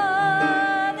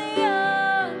 for the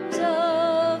arms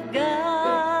of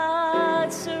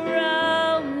God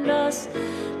surround us.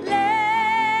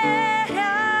 Let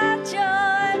our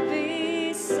joy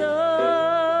be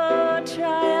so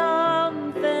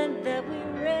triumphant that we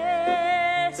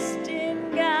rest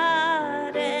in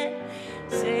God and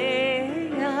say,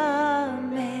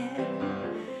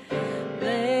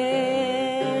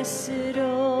 blessed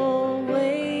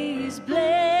always,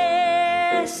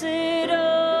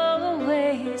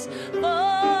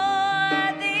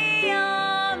 for the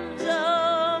arms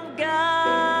of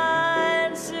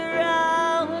God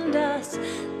surround us.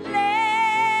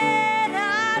 Let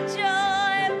our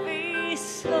joy be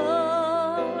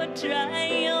so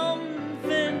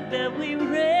triumphant that we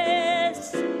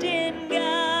rest in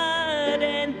God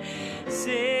and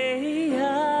say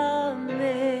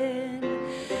amen.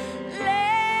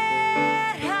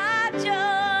 Let our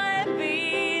joy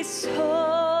be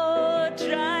so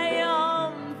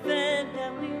triumphant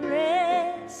that we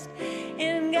rest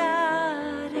in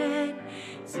God and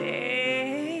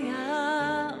say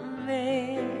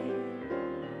amen.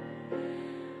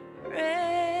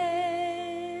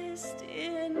 Rest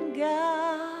in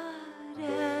God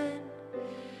and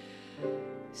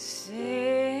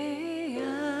say amen.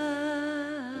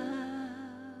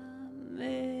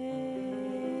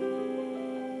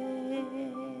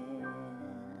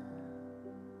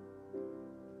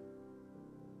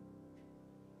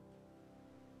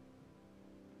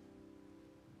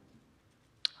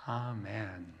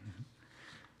 Amen.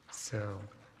 So,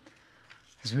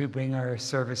 as we bring our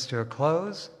service to a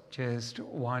close, just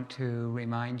want to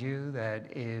remind you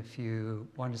that if you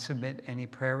want to submit any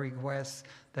prayer requests,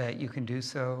 that you can do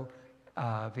so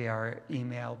via our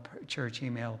email, church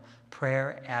email,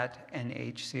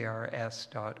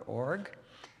 prayer@nhcrs.org.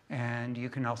 And you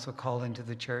can also call into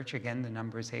the church. Again, the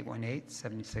number is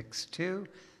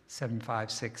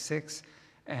 818-762-7566.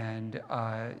 And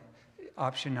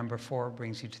option number 4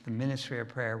 brings you to the Ministry of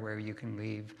Prayer, where you can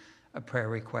leave a prayer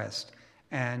request.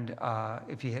 And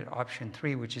if you hit option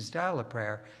 3, which is dial a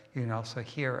prayer, you can also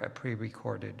hear a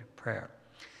pre-recorded prayer.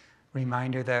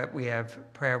 Reminder that we have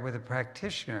prayer with a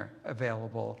practitioner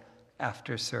available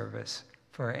after service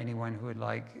for anyone who would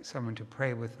like someone to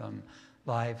pray with them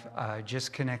live.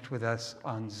 Just connect with us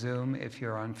on Zoom. If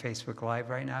you're on Facebook Live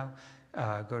right now,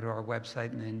 go to our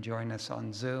website and then join us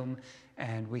on Zoom,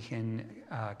 and we can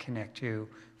connect you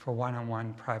for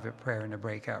one-on-one private prayer in a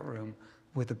breakout room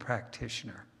with a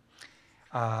practitioner.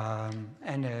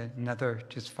 And another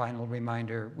just final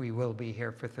reminder, we will be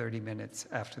here for 30 minutes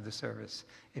after the service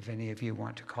if any of you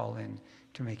want to call in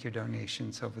to make your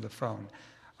donations over the phone.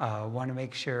 Want to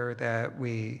make sure that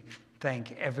we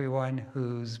thank everyone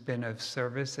who's been of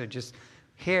service. They're just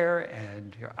here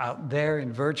and you're out there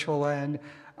in virtual land.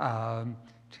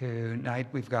 Tonight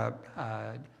we've got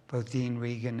both Dean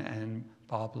Regan and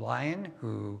Bob Lyon,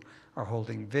 who are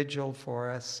holding vigil for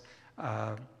us.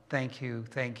 Thank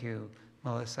you,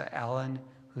 Melissa Allen,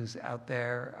 who's out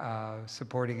there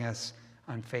supporting us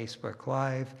on Facebook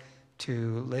Live,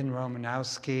 to Lynn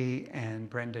Romanowski and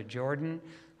Brenda Jordan,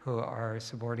 who are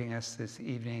supporting us this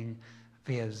evening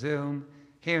via Zoom.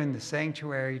 Here in the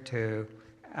sanctuary, to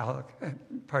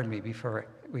before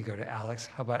we go to Alex,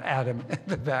 how about Adam at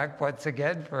the back once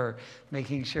again for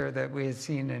making sure that we had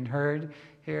seen and heard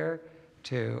here.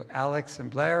 To Alex and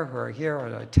Blair, who are here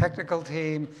on our technical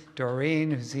team,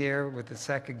 Doreen, who's here with the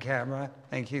second camera,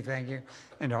 thank you,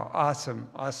 and our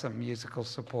awesome musical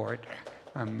support,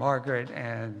 Margaret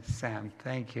and Sam,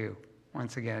 thank you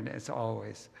once again, as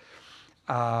always.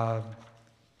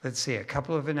 Let's see, a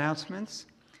couple of announcements.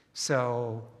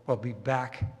 So we'll be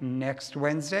back next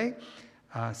Wednesday,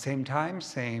 same time,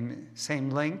 same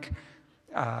link,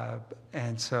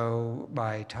 and so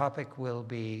my topic will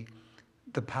be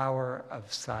the power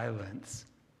of silence.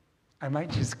 I might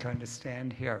just kind of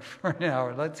stand here for an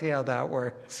hour. Let's see how that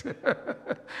works.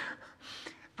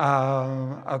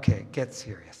 Okay, get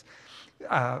serious.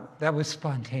 That was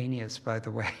spontaneous, by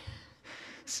the way.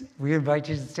 We invite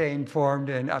you to stay informed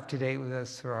and up to date with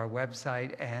us through our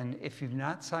website. And if you've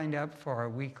not signed up for our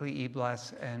weekly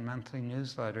e-blast and monthly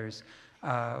newsletters,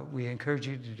 we encourage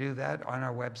you to do that on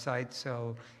our website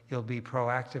so you'll be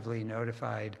proactively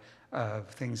notified of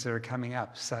things that are coming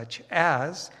up, such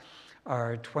as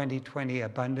our 2020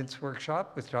 Abundance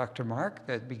Workshop with Dr. Marc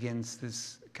that begins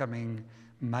this coming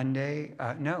Monday.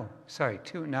 The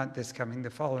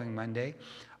following Monday,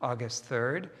 August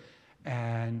 3rd.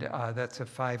 And that's a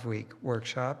 5-week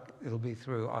workshop. It'll be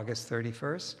through August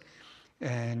 31st.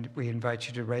 And we invite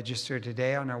you to register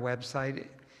today on our website.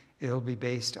 It'll be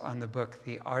based on the book,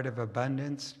 The Art of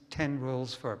Abundance, 10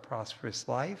 Rules for a Prosperous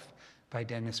Life by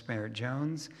Dennis Merritt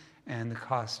Jones. And the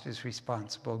cost is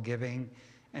responsible giving.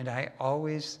 And I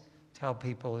always tell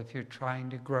people, if you're trying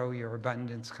to grow your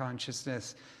abundance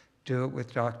consciousness, do it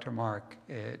with Dr. Marc.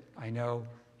 I know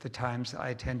the times I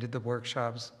attended the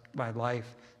workshops, my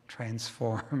life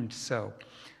transformed. So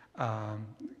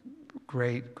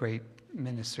great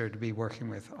minister to be working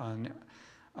with on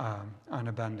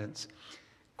abundance.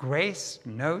 Grace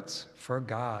Notes for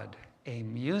God, a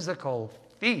musical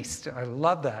feast. I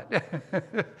love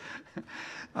that.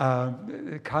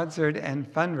 Concert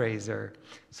and fundraiser.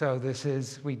 So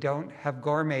we don't have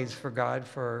gourmets for God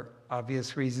for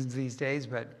obvious reasons these days,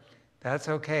 but that's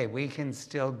okay. We can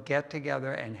still get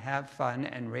together and have fun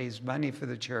and raise money for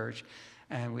the church.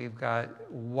 And we've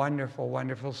got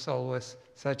wonderful soloists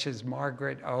such as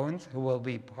Margaret Owens, who will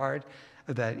be part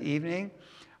of that evening.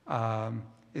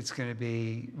 It's going to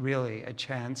be really a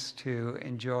chance to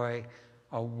enjoy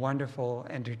a wonderful,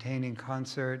 entertaining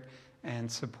concert and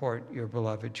support your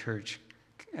beloved church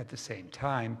at the same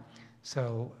time.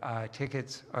 So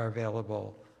tickets are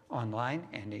available online,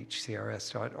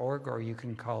 nhcrs.org, or you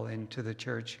can call into the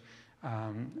church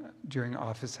during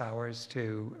office hours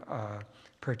to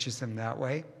purchase them that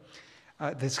way.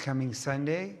 This coming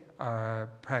Sunday, our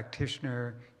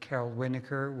practitioner, Carol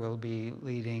Winokur, will be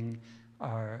leading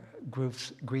our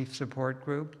grief support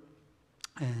group.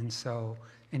 And so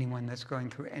anyone that's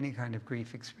going through any kind of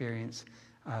grief experience,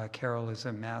 Carol is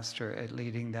a master at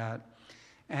leading that.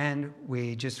 And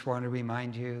we just want to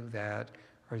remind you that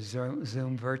our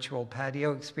Zoom virtual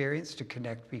patio experience to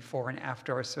connect before and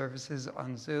after our services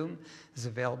on Zoom is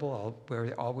available.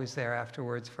 We're always there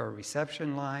afterwards for a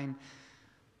reception line.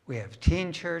 We have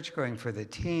Teen Church going for the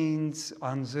teens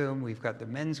on Zoom. We've got the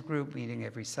men's group meeting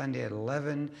every Sunday at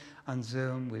 11 on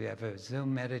Zoom. We have a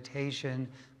Zoom meditation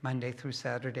Monday through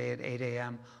Saturday at 8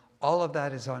 a.m. All of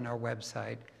that is on our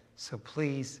website. So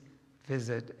please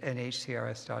visit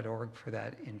nhcrs.org for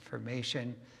that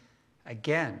information.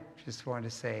 Again, just want to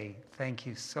say thank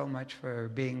you so much for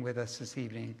being with us this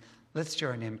evening. Let's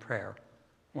join in prayer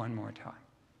one more time.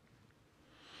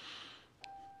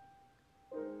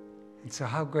 And so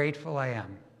how grateful I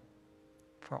am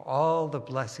for all the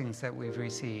blessings that we've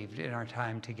received in our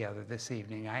time together this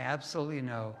evening. I absolutely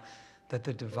know that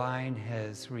the divine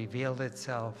has revealed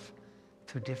itself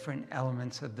through different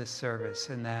elements of this service,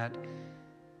 and that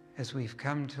as we've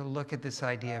come to look at this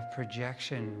idea of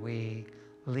projection, we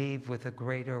leave with a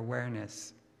greater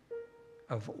awareness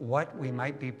of what we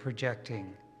might be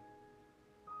projecting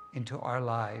into our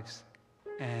lives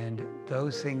and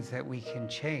those things that we can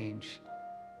change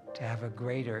to have a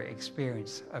greater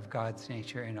experience of God's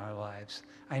nature in our lives.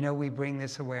 I know we bring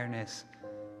this awareness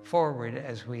forward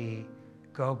as we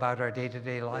go about our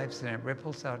day-to-day lives, and it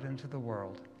ripples out into the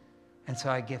world. And so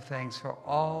I give thanks for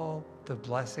all the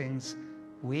blessings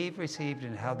we've received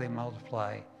and how they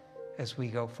multiply as we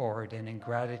go forward. And in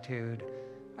gratitude,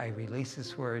 I release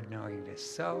this word knowing it is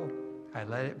so, I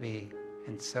let it be,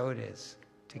 and so it is.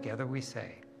 Together we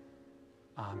say,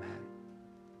 Amen.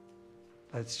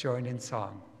 Let's join in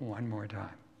song one more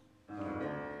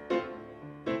time.